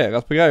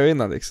prenumererat på grejer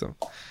innan liksom.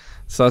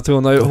 Så att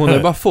hon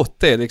har bara fått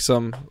det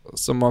liksom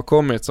som har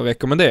kommit som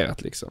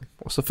rekommenderat liksom.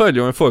 Och så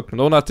följer hon folk, men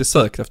då har hon alltid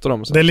sökt efter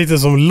dem och så. Det är lite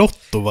som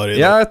Lotto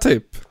varje dag. Ja,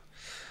 typ.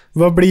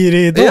 Vad blir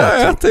det idag?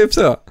 Ja, typ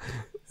så.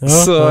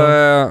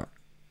 Ja,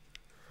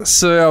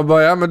 Så jag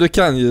bara, ja men du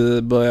kan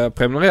ju börja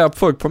prenumerera på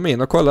folk på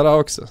min och kolla där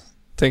också.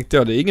 Tänkte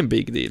jag, det är ingen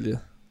big deal ju.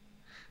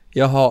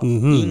 Jag har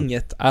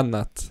inget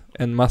annat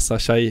än massa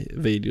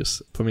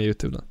tjejvideos på min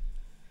YouTube nu.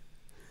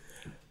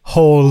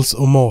 Hauls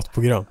och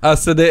matprogram.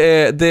 Alltså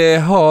det är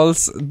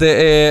hauls,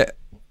 det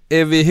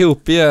är vi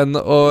ihop igen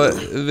och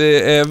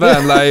vi är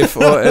vanlife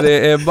och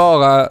det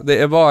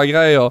är bara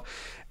grejer.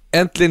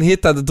 Äntligen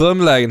hittade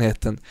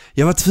drömlägenheten.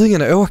 Jag var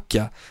tvungen att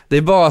åka. Det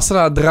är bara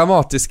sådana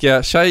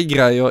dramatiska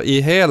tjejgrejer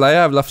i hela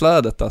jävla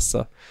flödet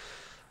alltså.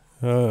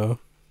 Ja.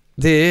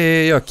 Det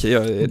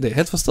är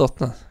helt förstört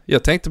nu.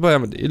 Jag tänkte bara,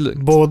 men det är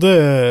lugnt.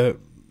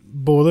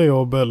 Både jag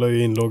och Bella är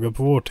ju inloggade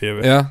på vår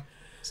tv. Ja.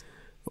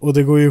 Och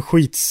det går ju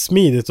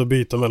skitsmidigt att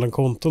byta mellan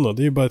kontona.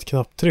 Det är ju bara ett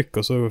knapptryck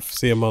och så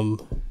ser man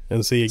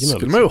ens egna.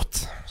 Skulle man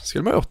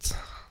gjort.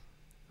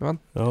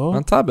 Det var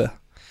en tabbe.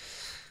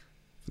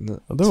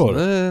 Ja, det var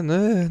det.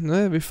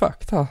 Nu är vi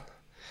fucked här.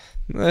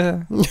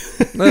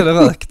 Nu är det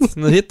rökt.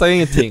 Nu hittar jag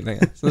ingenting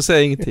längre. Nu ser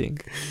jag ingenting.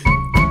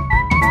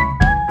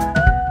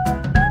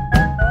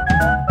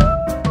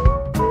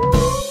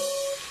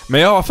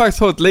 Men jag har faktiskt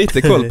hållit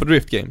lite koll på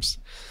Drift Games.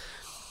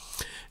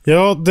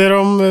 Ja, det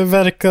de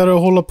verkar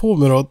hålla på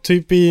med då.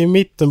 Typ i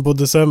mitten på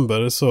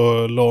december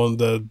så la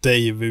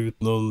Dave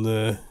ut någon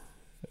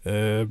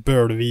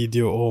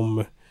Bird-video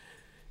om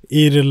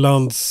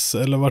Irlands,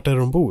 eller vart är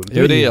de bor?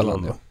 Jo, det är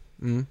Irland, ja.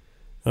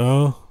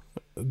 Ja,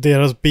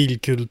 deras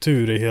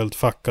bilkultur är helt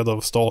fuckad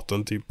av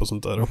staten typ och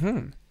sånt där.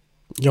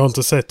 Jag har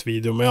inte sett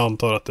videon, men jag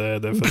antar att det är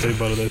det, för det är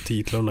bara det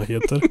titlarna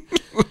heter.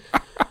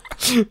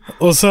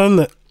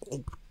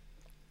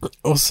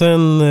 Och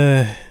sen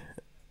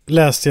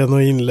läste jag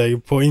några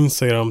inlägg på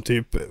Instagram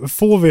typ,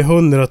 får vi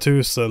 100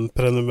 000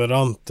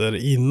 prenumeranter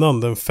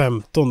innan den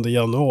 15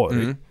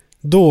 januari,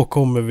 då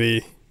kommer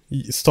vi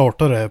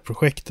starta det här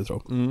projektet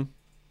då.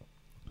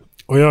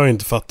 Och jag har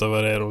inte fattat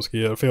vad det är de ska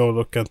göra, för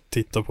jag kan inte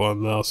titta på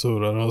honom när han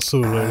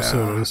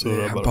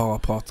surrar bara. Bara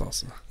pratar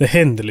alltså. Det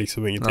händer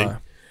liksom ingenting.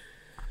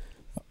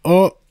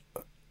 Nej.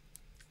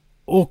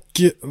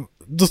 Och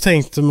då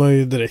tänkte man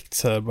ju direkt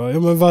så här bara, ja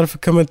men varför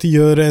kan man inte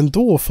göra det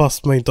ändå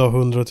fast man inte har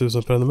 100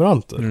 000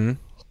 prenumeranter?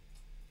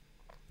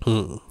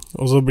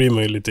 Och så blir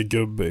man ju lite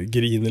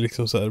gubbgrinig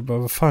liksom så här, bara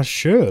vad fan,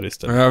 kör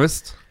istället. Ja,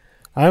 visst.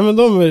 Nej, men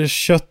de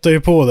köttar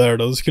ju på där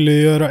då. De skulle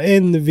göra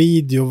en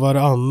video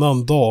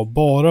varannan dag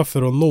bara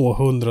för att nå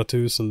 100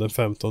 000 den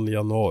 15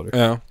 januari.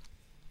 Ja.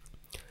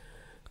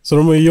 Så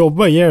de har ju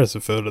jobbat ihjäl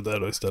sig för det där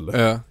då istället.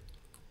 Ja.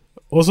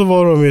 Och så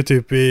var de ju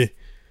typ i,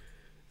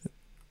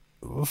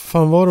 vad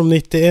fan var de,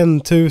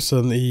 91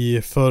 000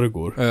 i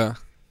förrgår. Ja.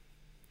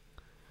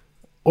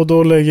 Och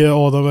då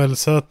lägger Adam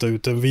LZ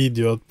ut en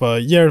video att bara,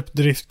 hjälp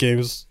Drift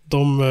Games,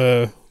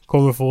 de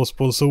kommer få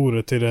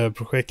sponsorer till det här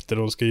projektet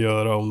de ska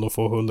göra om de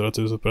får 100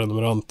 000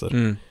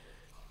 prenumeranter.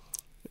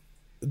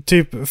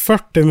 Typ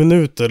 40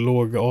 minuter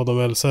låg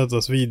Adam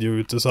LZs video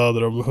ute, så hade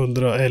de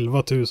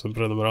 111 000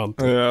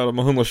 prenumeranter. Ja, de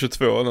har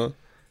 122 nu.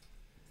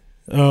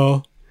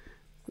 Ja.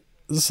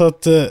 Så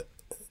att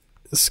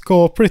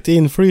skapligt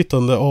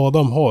inflytande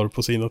Adam har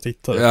på sina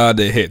tittare. Ja,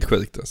 det är helt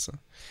sjukt alltså.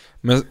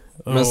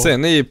 Men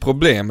sen är ju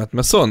problemet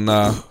med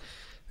sådana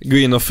gå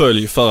in och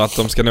följ för att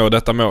de ska nå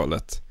detta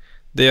målet.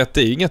 Det är att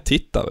det är inga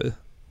tittare.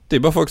 Det är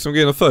bara folk som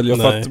går in och följer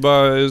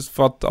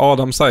för att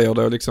Adam säger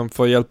det och liksom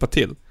får hjälpa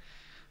till.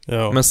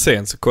 Ja. Men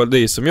sen så det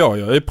är som jag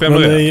gör,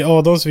 men i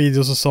Adams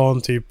video så sa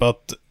han typ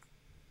att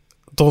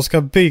de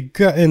ska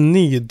bygga en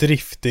ny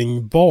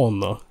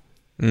driftingbana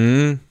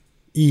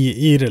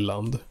i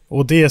Irland.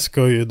 Och det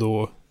ska ju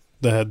då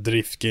det här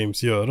Drift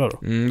Games göra då.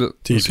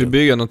 De ska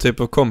bygga någon typ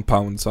av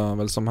compound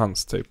som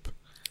hans typ.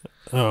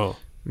 Ja.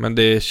 Men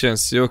det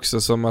känns ju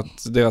också som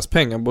att deras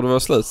pengar borde vara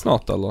slut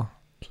snart, eller?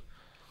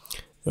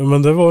 Ja,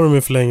 men det var de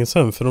ju för länge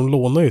sedan, för de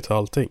lånar ju till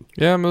allting.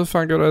 Ja, men hur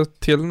fan går det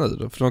till nu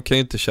då? För de kan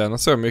ju inte tjäna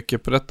så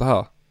mycket på detta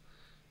här.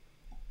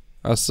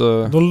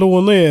 Alltså... De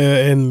lånar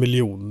ju 1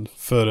 miljon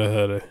för det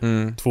här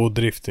 2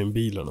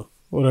 driftingbilarna.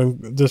 Och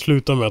det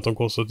slutar med att de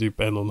kostar typ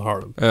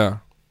 1,5. Ja.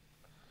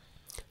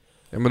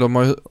 Ja, men de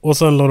har ju... Och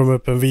sen la de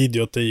upp en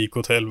video att det gick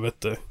åt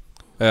helvete.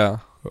 Ja.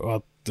 Och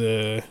att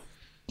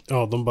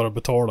att de bara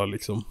betalar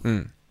liksom.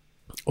 Mm.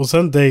 Och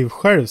sen Dave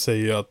själv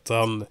säger ju att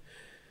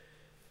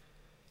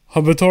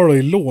han betalar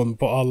ju lån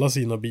på alla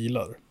sina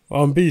bilar. Och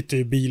han byter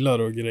ju bilar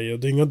och grejer.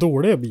 Det är inga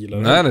dåliga bilar.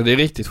 Nej, det är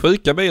riktigt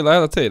sjuka bilar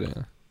hela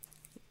tiden.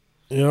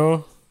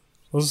 Ja.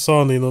 Och så sa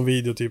han i någon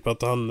video typ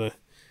att han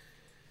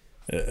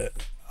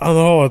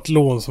har ett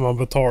lån som han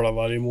betalar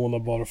varje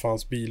månad bara för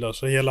hans bilar.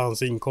 Så hela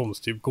hans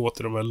inkomst typ går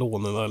till de här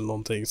lånen eller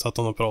någonting. Så att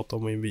han har pratat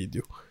om i en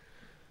video.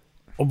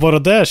 Och bara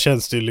där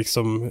känns det ju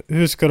liksom,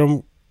 hur ska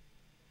de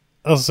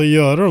alltså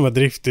göra de här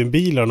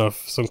driftingbilarna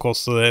som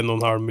kostade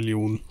 1,5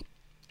 miljon?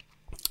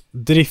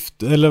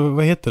 Eller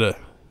vad heter det?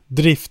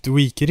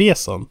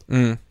 Driftweek-resan.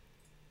 Mm.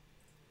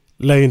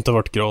 Lär ju inte ha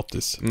varit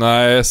gratis.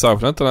 Nej,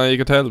 särskilt inte när han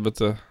gick åt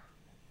helvete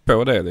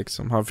på det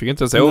liksom. Han fick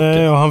inte ens åka.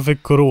 Nej, och han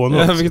fick corona.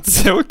 Ja, han fick inte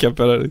ens åka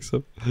på det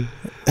liksom.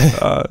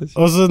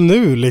 Och så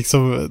nu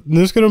liksom,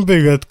 nu ska de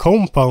bygga ett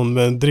compound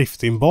med en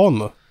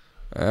driftingbana.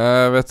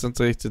 Jag vet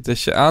inte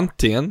riktigt.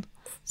 Antingen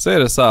så är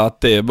det så här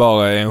att det är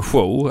bara en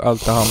show.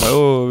 Allt det här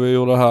med, vi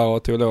gjorde det här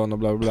och tog lån och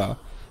bla bla bla.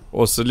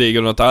 Och så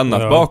ligger något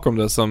annat bakom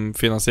det som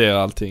finansierar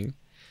allting.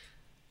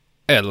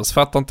 Eller så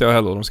fattar inte jag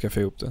heller hur de ska få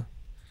ihop det.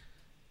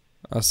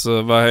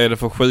 Alltså vad är det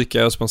för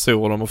sjuka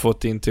sponsorer de har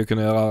fått in till att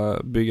kunna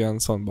bygga en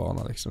sån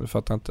bana liksom? Jag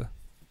fattar inte.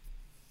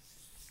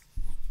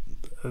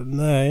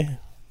 Nej.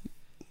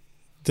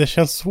 Det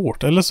känns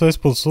svårt. Eller så är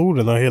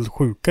sponsorerna helt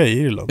sjuka i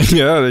Irland.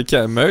 Ja, det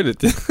kan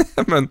möjligt.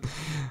 Men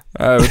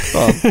jag vet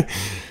fan.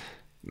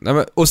 Nej,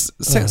 men, och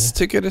sen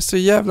tycker jag det är så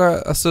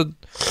jävla, alltså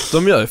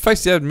de gör ju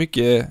faktiskt jävligt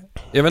mycket.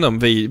 Jag vet inte om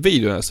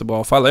videon är så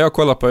bra. För alla jag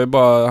kollar på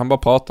är han bara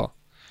pratar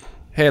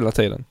hela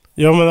tiden.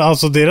 Ja, men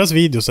alltså deras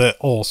videos är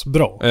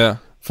asbra. Ja.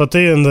 För att det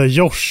är den där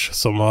Josh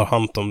som har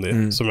hand om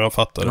det, som jag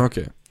fattar det.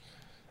 Okay.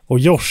 Och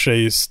Josh är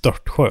ju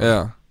störtskön.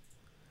 Ja.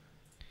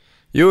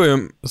 Jo,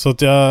 så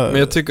att men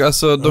jag tycker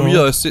alltså de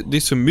gör det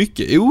är så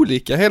mycket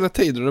olika hela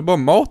tiden. Det bara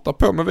matar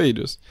på med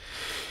videos.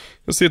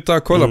 Jag sitter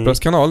och kollar på deras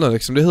kanal nu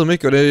liksom. Det är hur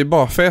mycket, och det är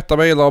bara feta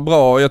bilar och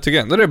bra. Och jag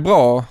tycker ändå det är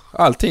bra.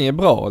 Allting är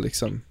bra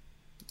liksom.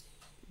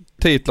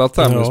 Titlar och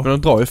thumbnails, men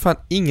de drar ju fan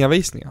inga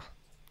visningar.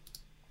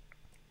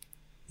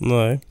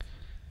 Nej.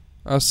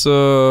 Alltså...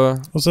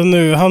 Och sen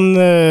nu, han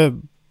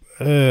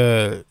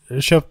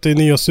köpte ju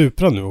nya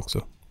Supra nu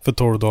också. För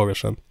 12 dagar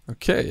sedan.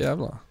 Okej,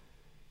 jävlar.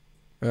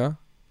 Ja.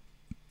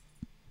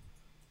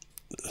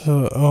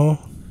 Ja.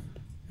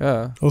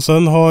 Ja. Och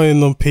sen har ju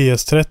någon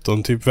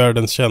PS13, typ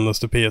världens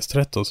kändaste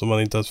PS13, som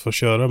man inte ens får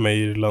köra med i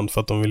Irland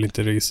för att de vill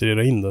inte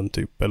registrera in den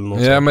typ eller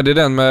något. Ja, sånt. Men det är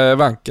den med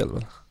vankel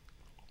väl?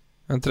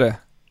 Är inte det?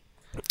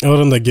 Ja,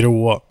 den där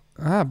gråa.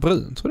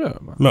 Brun tror jag det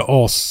var. Med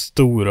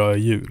asstora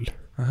hjul.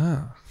 Aha.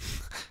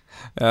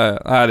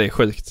 Ja, det är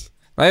sjukt.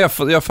 Nej,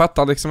 jag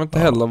fattar liksom inte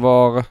heller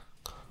var...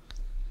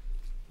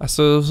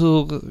 Alltså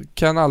hur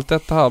kan allt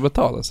detta här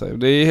betala sig?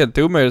 Det är helt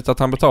omöjligt att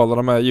han betalar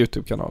de här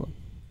YouTube-kanalen.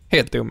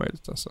 Helt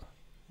omöjligt alltså.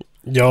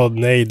 Ja,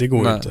 nej, det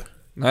går inte.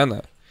 Nej.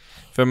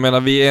 För jag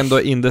menar, vi är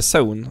ändå in the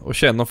zone och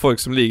känner folk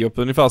som ligger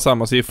på ungefär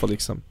samma siffror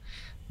liksom.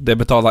 Det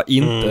betalar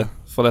inte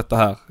för detta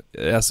här.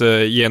 Alltså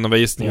genom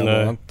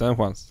visningar, inte en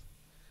chans.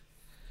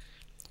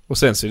 Och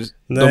sen så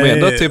de är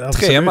ändå typ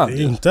 3 man.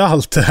 Inte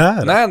allt det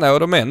här. Nej, och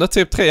de är ändå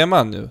typ 3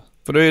 man ju.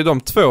 För det är ju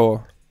de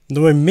 2.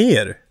 De är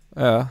mer.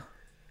 Ja.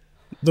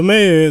 De är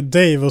ju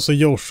Dave och så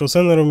Josh, och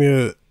sen är de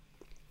ju,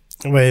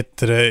 vad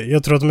heter det?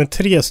 Jag tror att de är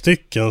 3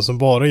 stycken som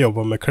bara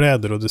jobbar med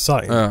kläder och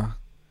design. Ja.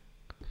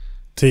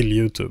 Till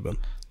YouTuben.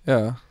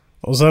 Ja.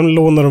 Och sen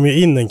lånar de ju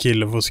in en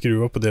kille för att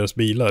skruva på deras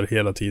bilar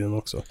hela tiden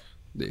också.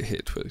 Det är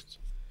helt sjukt.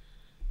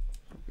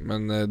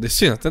 Men det är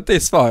synd att det inte är i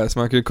Sverige som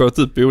man kunde kolla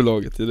upp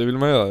bolaget. Det vill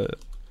man göra.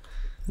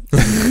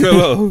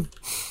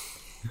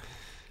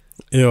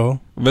 Ja.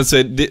 Men så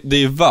är det är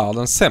ju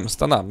världens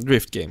sämsta namn,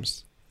 Drift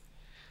Games.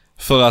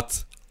 För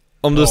att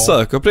om du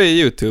söker på det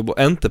i YouTube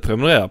och inte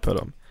prenumererar på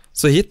dem,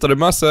 så hittar du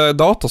massa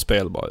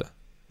datorspel bara.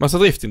 Massa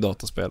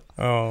drifting-datorspel.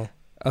 Ja.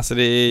 Alltså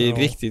det är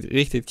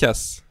riktigt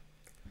kass.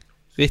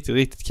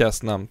 Riktigt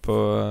kass namn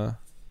på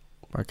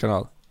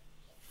kanal.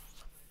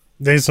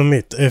 Det är som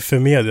mitt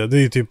FM Media. Det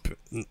är ju typ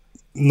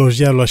något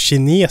jävla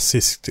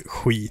kinesiskt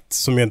skit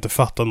som jag inte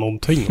fattar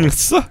någonting om.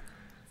 Så?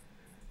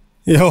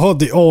 Ja,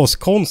 det är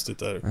askonstigt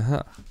där.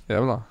 Aha,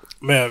 jävlar.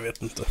 Men jag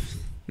vet inte.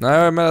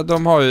 Nej, men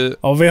de har ju...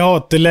 Ja, vi har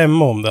ett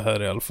dilemma om det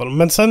här i alla fall.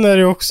 Men sen är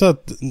det också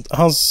att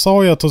han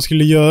sa ju att de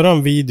skulle göra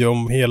en video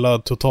om hela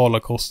totala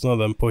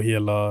kostnaden på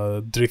hela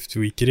Drift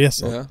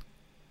Week-resan. Ja.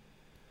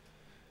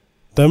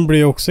 Den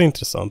blir också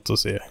intressant att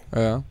se.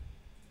 Ja.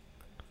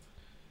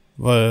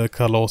 Vad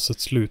kalaset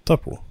slutar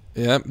på.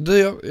 Ja,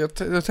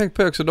 jag tänkte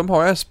på det också. De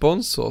har en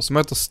sponsor som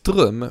heter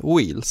Ström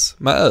Wheels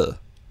med Ö.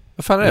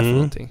 Vad fan är det för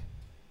någonting?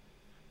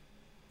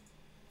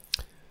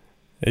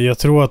 Jag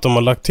tror att de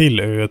har lagt till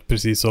öet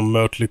precis som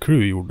Mötley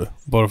Crüe gjorde.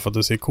 Bara för att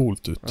det ser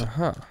coolt ut.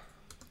 Aha.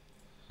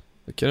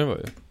 Det kan det vara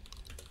ju.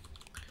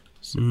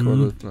 Så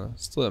kolla ut nu.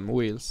 Ström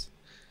Wheels.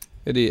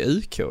 Är det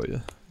UK ju?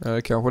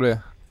 Ja, kanske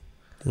det.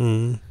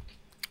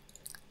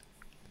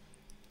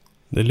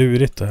 Det är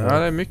lurigt det här. Ja,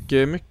 det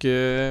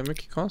är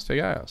mycket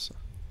konstiga grejer alltså.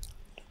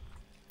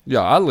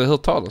 Jag har aldrig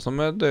hört talas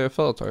om det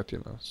företaget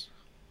innan.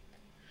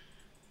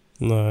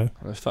 Nej.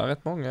 Det är fan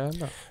rätt många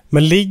ändå.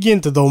 Men ligger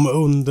inte de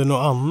under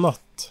något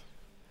annat?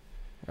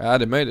 Ja,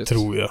 det är möjligt.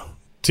 Tror jag.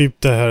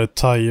 Typ det här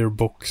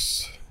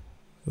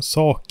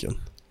Tirebox-saken.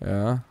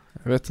 Ja,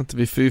 jag vet inte.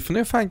 Vi får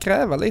nog fan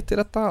gräva lite i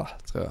detta här,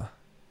 tror jag.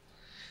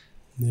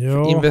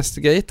 Ja.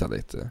 Investigata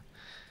lite.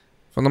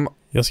 För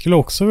Jag skulle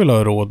också vilja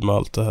ha råd med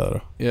allt det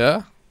här.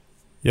 Ja.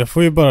 Jag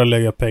får ju bara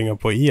lägga pengar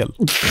på el.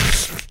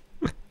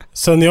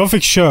 Sen när jag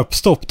fick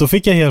köpstopp, då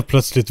fick jag helt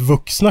plötsligt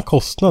vuxna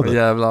kostnader.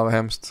 Jävlar vad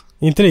hemskt.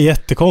 Inte det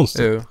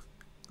jättekonstigt? Jo,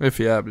 det är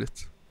för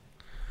jävligt.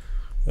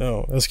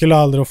 Ja, jag skulle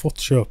aldrig ha fått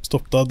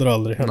köpstopp. Det hade det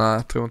aldrig hänt. Nej,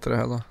 jag tror inte det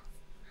heller.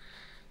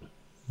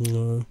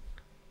 Nej.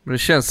 Men det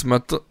känns som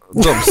att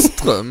de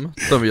ström,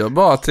 de gör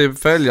bara till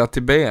följa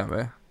till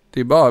BMW. Det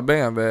är bara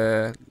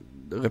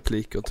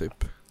BMW-repliker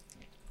typ.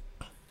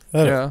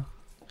 Är det? Ja.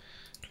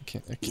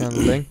 Jag kan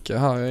länka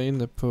här, jag är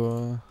inne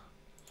på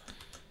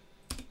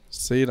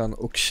sidan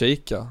och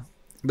kika.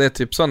 Det är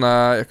typ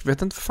såna, jag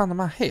vet inte vad fan de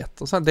här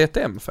heter. Såna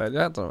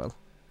DTM-fälgar heter de väl?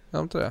 Är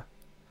de inte det?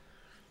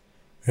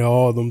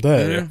 Ja, de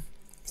där är.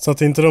 Så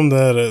att inte de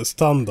där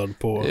standard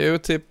på Jo,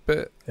 typ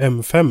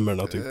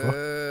M5-erna typ va?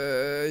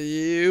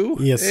 Jo,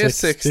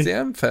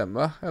 E60 M5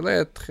 va?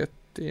 Eller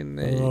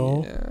E39.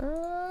 Ja.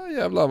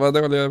 Jävlar vad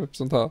dålig jag är på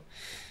sånt här.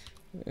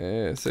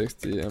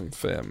 E60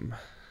 M5.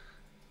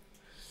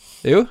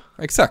 Jo,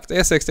 exakt.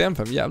 E60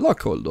 M5. Jävlar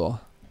koll då.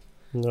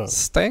 Ja.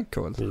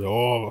 Stenkoll.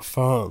 Ja, vad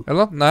fan.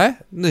 Eller? Nej,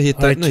 nu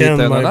hittar jag I någon can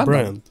my annan.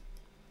 brand.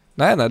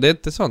 Nej, det är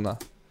inte såna.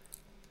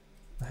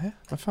 Nej,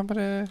 vad fan var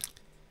det?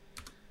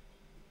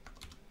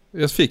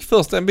 Jag fick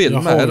först en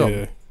bild med dem.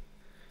 Ju...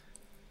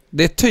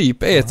 Det är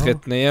typ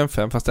E39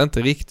 M5 fast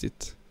inte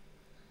riktigt.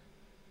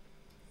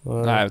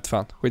 Nej, vet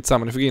fan.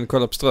 Skitsamma, ni får gå in och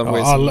kolla på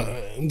strömracing.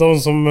 De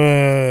som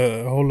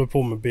håller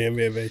på med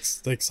BMW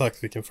vet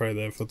exakt vilken färg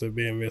det är för att det är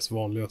BMWs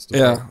vanligaste.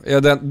 Ja,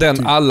 den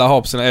typ. alla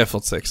har på sina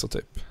E46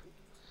 typ.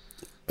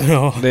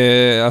 Ja. Det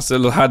är, alltså,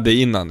 eller hade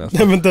innan.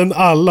 Nej, men den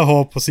alla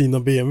har på sina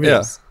BMWs.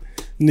 Ja.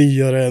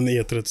 Nyare än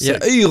E36. Ja,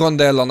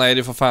 yrondellerna är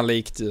det för fan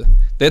likt ju.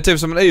 Det är typ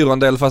som en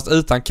yrondel fast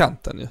utan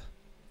kanten ju.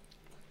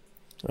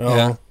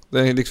 Ja. Det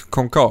är liksom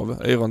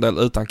konkav yrondel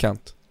utan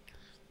kant.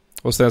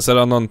 Och sen så är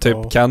det någon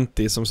typ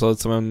kantig som ser ut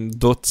som en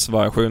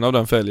dots-version av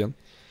den fälgen.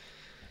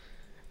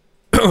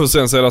 Och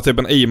sen så är det typ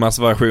en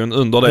IMAS-version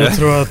under det. Jag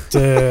tror att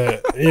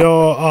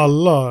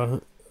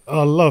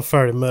alla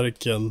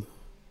fälgmärken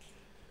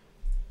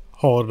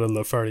har den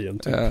där fälgen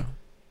typ. Ja.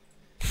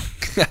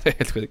 Det är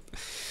helt sjukt.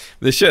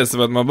 Det känns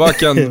som att man bara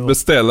kan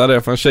beställa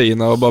det från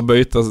Kina och bara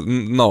byta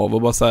nav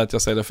och bara säga att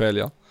jag säljer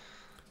fälgar.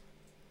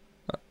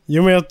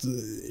 Jo, men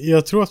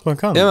jag tror att man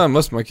kan. Ja, men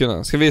måste man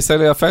kunna. Ska vi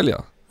sälja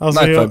fälgar?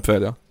 Alltså,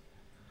 Nightweb-fälgar.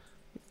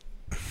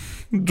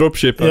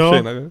 Dropshipper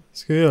Kina.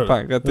 Ska vi göra det?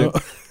 Fan, rätt in.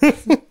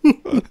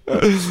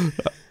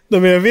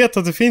 Nej, men jag vet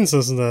att det finns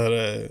en sån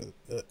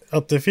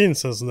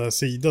där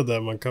sida där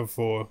man kan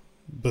få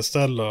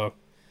beställa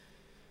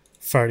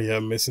fälgar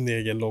med sin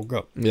egen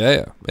logga.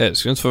 Ja. Jag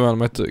skulle inte förvåna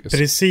mig ett dugg.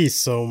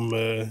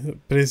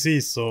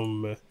 Precis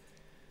som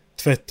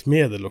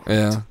tvättmedel och skit.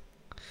 Ja.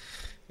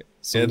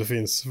 Som det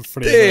finns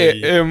flera.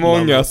 Det är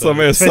många som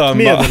är samma.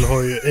 Tvättmedel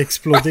har ju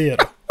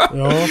exploderat.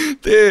 Ja.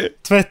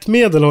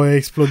 Tvättmedel har ju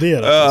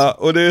exploderat. Ja,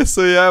 och det är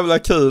så jävla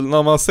kul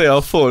när man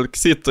ser folk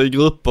sitter i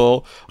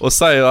grupper och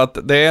säger att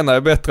det ena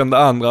är bättre än det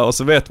andra och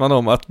så vet man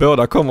om att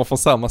båda kommer från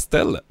samma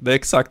ställe. Det är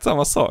exakt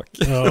samma sak.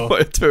 Ja. Det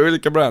är två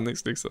olika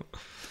brandings liksom.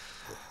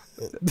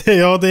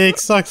 Ja, det är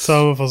exakt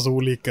samma fast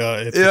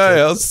olika etiketter.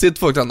 Ja, så sitter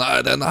folk där,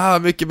 nej den här är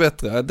mycket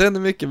bättre, den är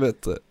mycket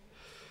bättre.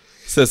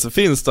 Sen så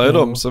finns det ju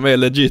de som är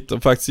legit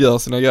och faktiskt gör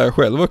sina grejer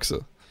själv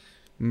också.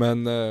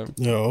 Men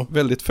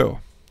väldigt få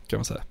kan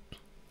man säga.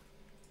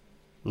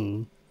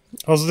 Mm.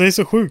 Alltså det är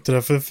så sjukt det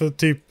där, för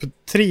typ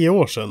 3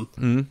 år sedan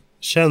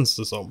känns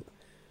det som.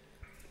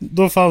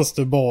 Då fanns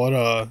det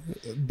bara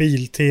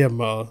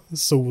Biltema,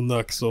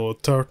 Sonax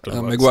och Turtle.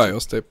 Ja,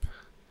 Maguires typ.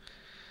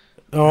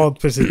 Ja,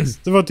 precis.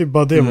 Det var typ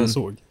bara det man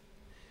såg.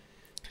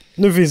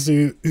 Nu finns det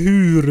ju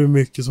hur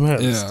mycket som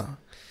helst.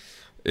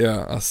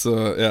 Ja,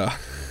 alltså, ja.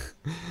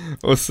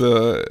 Och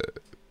så,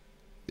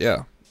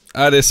 ja.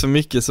 Det är så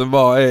mycket som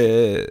bara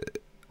är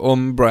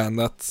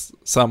ombrandat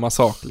samma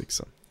sak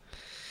liksom.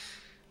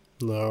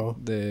 Ja.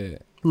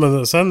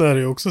 Men sen är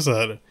det ju också så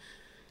här.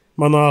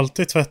 Man har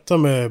alltid tvättat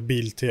med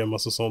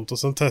Biltemas och sånt. Och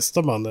sen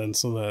testar man en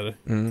sån här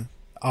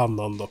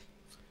annan då.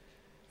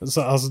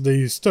 Så, alltså det är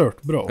ju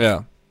stört bra.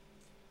 Ja.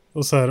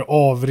 Och så här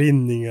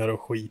avrinningar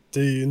och skit. Det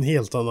är ju en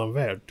helt annan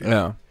värld typ.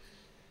 Ja.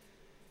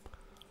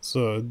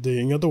 Så det är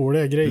inga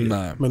dåliga grejer.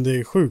 Nej. Men det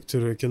är sjukt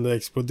hur det kunde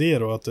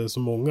explodera. Och att det är så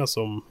många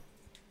som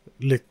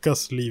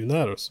lyckas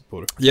livnära sig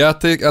på det. Ja,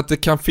 att det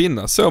kan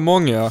finnas så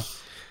många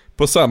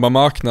på samma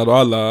marknad och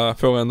alla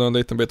får ändå en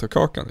liten bit av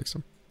kakan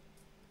liksom.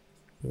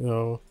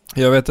 Ja.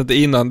 Jag vet att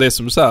innan det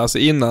som du sa, alltså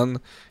innan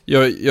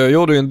jag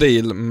gjorde ju en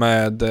deal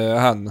med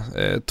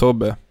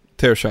Tobbe,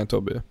 Tearshine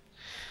Tobbe.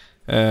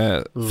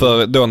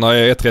 För då när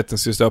jag E30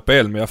 skulle stå på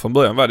Elmia från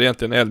början var det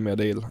egentligen en Elmia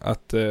deal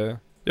att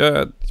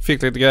jag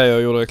fick lite grejer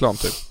och gjorde reklam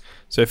typ.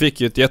 Så jag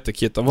fick ju ett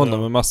jättekit av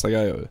honom med massa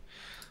grejer.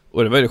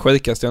 Och det var det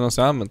sjukaste jag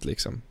någonsin använt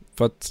liksom.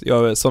 För att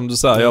jag, som du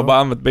säger, jag har bara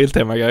använt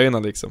Biltema-grejerna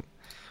liksom.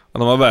 Och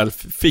när man väl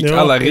fick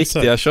alla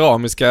riktiga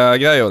keramiska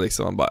grejer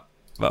liksom, man bara,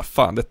 vad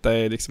fan, detta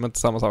är liksom inte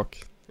samma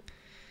sak.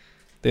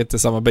 Det är inte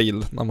samma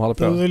bil när man håller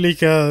på. Det är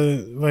lika,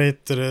 vad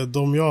heter det,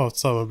 de jag har haft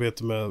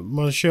samarbete med.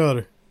 Man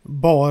kör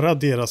bara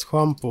deras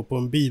shampoo på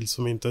en bil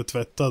som inte är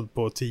tvättad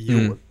på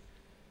 10 år.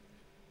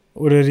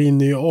 Och det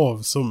rinner ju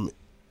av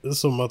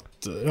som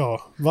att,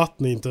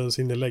 vatten inte ens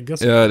hinner lägga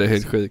sig. Ja, det är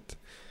helt sjukt.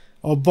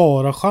 Ja,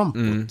 bara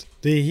schampot.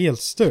 Det är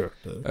helt stört.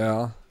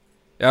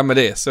 Ja, men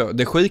det är så.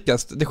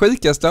 Det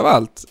sjukaste av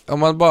allt, om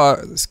man bara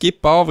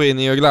skippar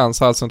avrinning och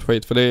glans och allt sånt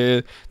skit, för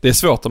det är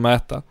svårt att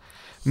mäta.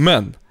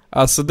 Men,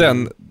 alltså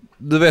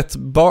du vet,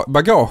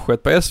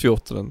 bagaget på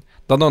S14,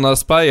 där någon hade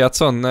sprayat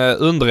sån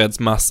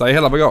underredsmassa i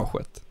hela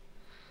bagaget.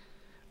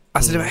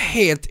 Alltså det var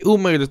helt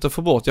omöjligt att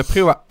få bort. Jag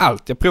provar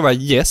allt. Jag provar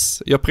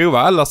jag provar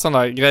alla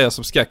sådana grejer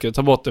som ska kunna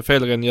ta bort det,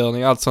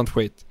 felrengörning, allt sånt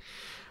skit.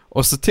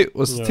 Och så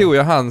tog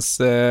jag hans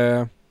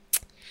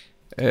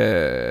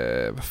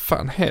vad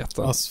fan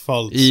heter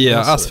det?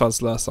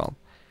 Asfaltslösaren.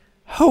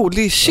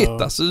 Holy shit,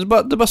 alltså du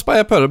bara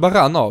sprayar på det, bara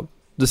rann av.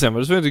 Du ser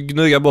vad du får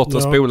gnugga bort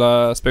och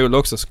spola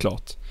också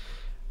såklart.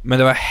 Men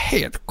det var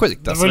helt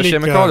sjukt alltså, vad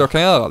kemikalier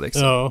kan göra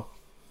liksom.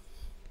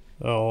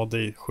 Ja, det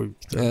är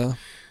sjukt. Ja.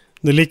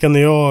 Det är lika när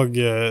jag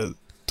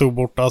tog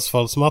bort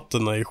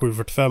asfaltsmattorna i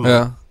 745.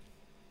 Ja.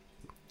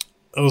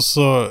 Och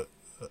så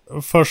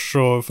först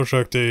så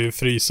försökte jag ju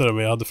frysa det,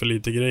 men jag hade för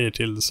lite grejer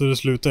till. Så det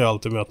slutar ju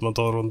alltid med att man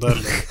tar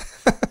rondeller.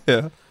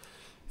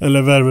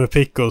 Eller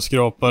värmepicka och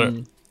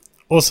skrapar.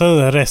 Och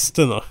sen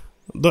resterna.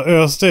 Då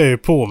öste jag ju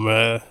på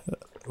med,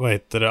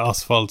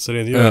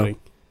 asfaltsrengöring.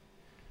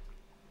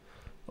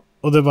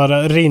 Och det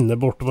bara rinner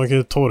bort och man kan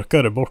ju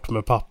torka det bort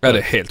med papper. Ja, det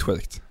är helt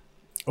sjukt.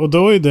 Och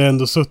då är det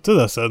ändå suttit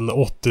där sedan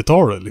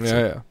 80-talet liksom.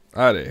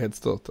 Ja, det är helt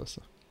stört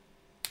alltså.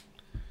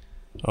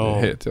 Det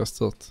är helt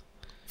stört.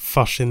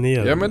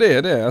 Fascinerande. Ja, men det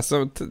är det.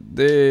 Alltså,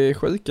 det är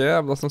sjuka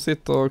jävlar som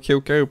sitter och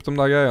kokar upp de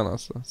där grejerna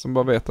alltså, som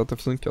bara vet att det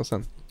funkar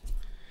sen.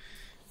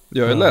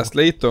 Jag har läst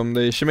lite om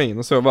det i kemin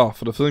och så,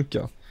 varför det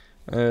funkar.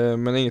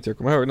 Men inget jag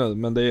kommer ihåg nu.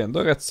 Men det är ändå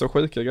rätt så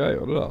sjuka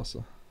grejer det där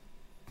alltså.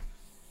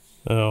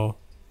 Ja.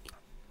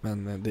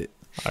 Men det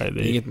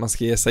är inget man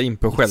ska ge sig in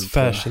på själv.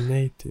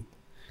 Fascinating.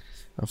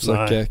 Jag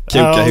försöker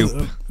koka ihop.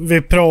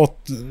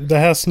 Det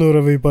här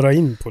snurrar vi bara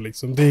in på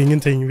liksom. Det är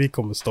ingenting vi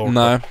kommer starta.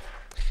 Nej.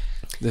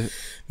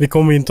 Vi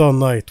kommer inte ha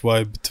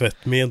Nightwibe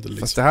tvättmedel liksom.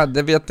 Fast det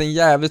hade varit en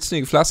jävligt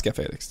snygg flaska,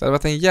 Felix. Det hade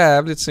varit en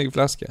jävligt snygg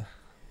flaska.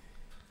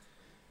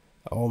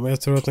 Ja, men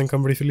jag tror att den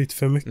kan bli för lite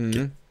för mycket.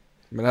 Men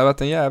det hade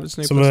varit en jävligt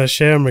snygg som flaska. Som är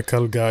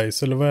Chemical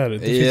Guys, eller vad är det?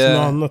 Det finns en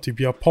annan typ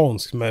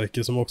japansk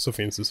märke som också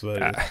finns i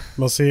Sverige.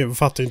 Man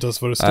fattar inte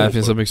ens vad det står. Det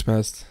finns så mycket som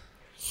helst.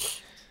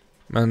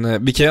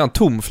 Men vi kan göra en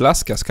tom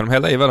flaska, så kan de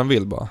hälla i vad de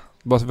vill bara.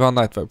 Bara så vi har en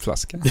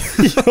Nightwibe-flaska.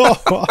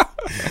 Ja!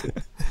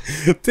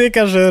 Det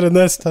kanske är det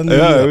nästa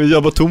nya. Ja, vi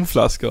gör bara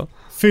tomflaskor.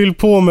 Fyll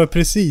på med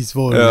precis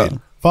vad du vill.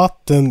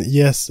 Vatten,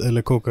 yes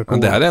eller Coca-Cola.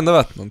 Men det hade ändå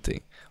varit någonting.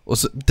 Och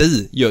så,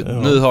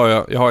 nu har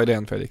jag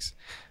idén, Felix.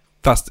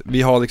 Fast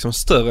vi har liksom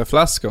större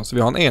flaskor, så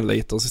vi har en 1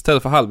 liters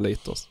istället för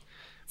halvliters.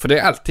 För det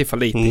är alltid för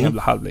lite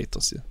jävla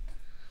halvliters.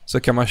 Så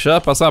kan man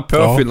köpa så här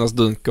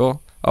påfyllnadsdunkar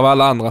av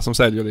alla andra som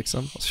säljer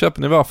liksom. Och så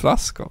köper ni våra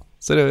flaskor.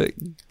 Så det är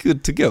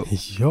good to go.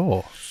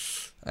 Ja.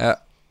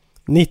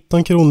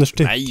 19 kronor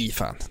styck. Nej,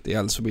 fan. Det är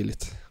alldeles så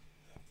billigt.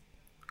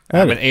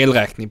 Men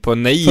elräkning på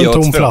 9 och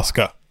 2. Tom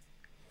flaska.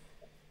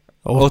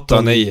 8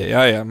 och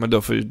 9. Ja, men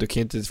då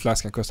kan inte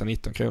flaskan kosta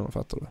 19 kronor,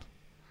 fattar du?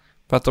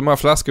 För att de här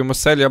flaskor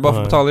måste sälja bara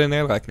för att betala din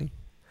elräkning.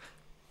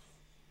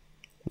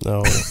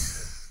 Ja.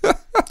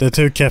 Det är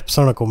tur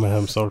kepsarna kommer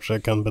hem snart så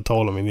jag kan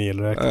betala min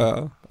elräkning.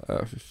 Ja,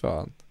 fy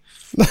fan.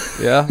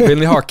 Ja, vill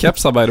ni ha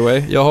kepsar by the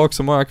way? Jag har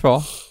också många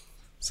kvar.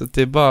 Så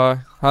det är bara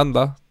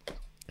handla.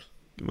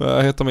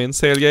 Vad heter min?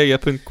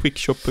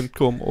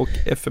 clgg.quickshop.com och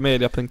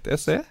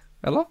fmedia.se,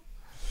 eller?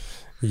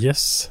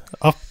 Yes,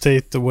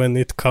 update when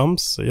it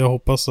comes. Jag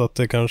hoppas att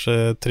det kanske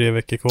är 3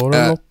 veckor kvar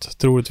eller något.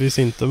 Troligtvis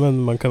inte,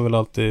 men man kan väl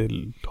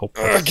alltid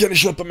hoppas. Kan ni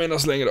köpa mina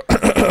så länge då?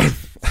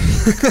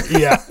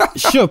 Ja,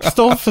 köp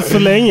stoff så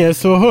länge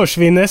så hörs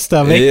vi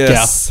nästa vecka.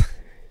 Yes.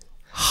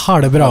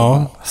 Ha det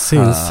bra.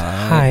 Syns.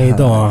 Hej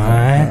då.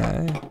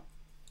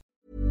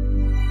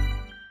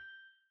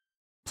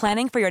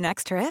 Planning for your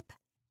next trip?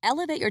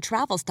 Elevate your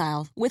travel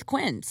style with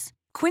Quince.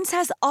 Quince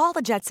has all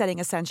the jet-setting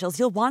essentials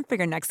you'll want for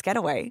your next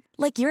getaway,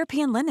 like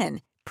European linen,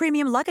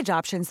 premium luggage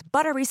options,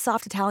 buttery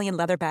soft Italian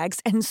leather bags,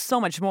 and so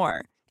much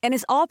more. And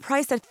is all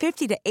priced at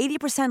 50 to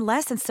 80%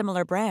 less than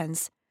similar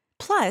brands.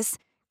 Plus,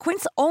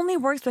 Quince only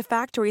works with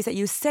factories that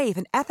use safe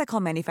and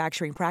ethical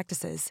manufacturing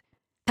practices.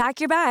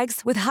 Pack your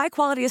bags with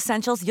high-quality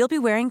essentials you'll be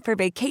wearing for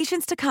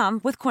vacations to come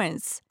with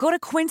Quince. Go to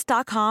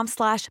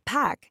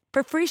quince.com/pack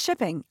for free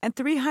shipping and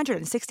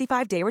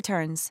 365-day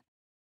returns.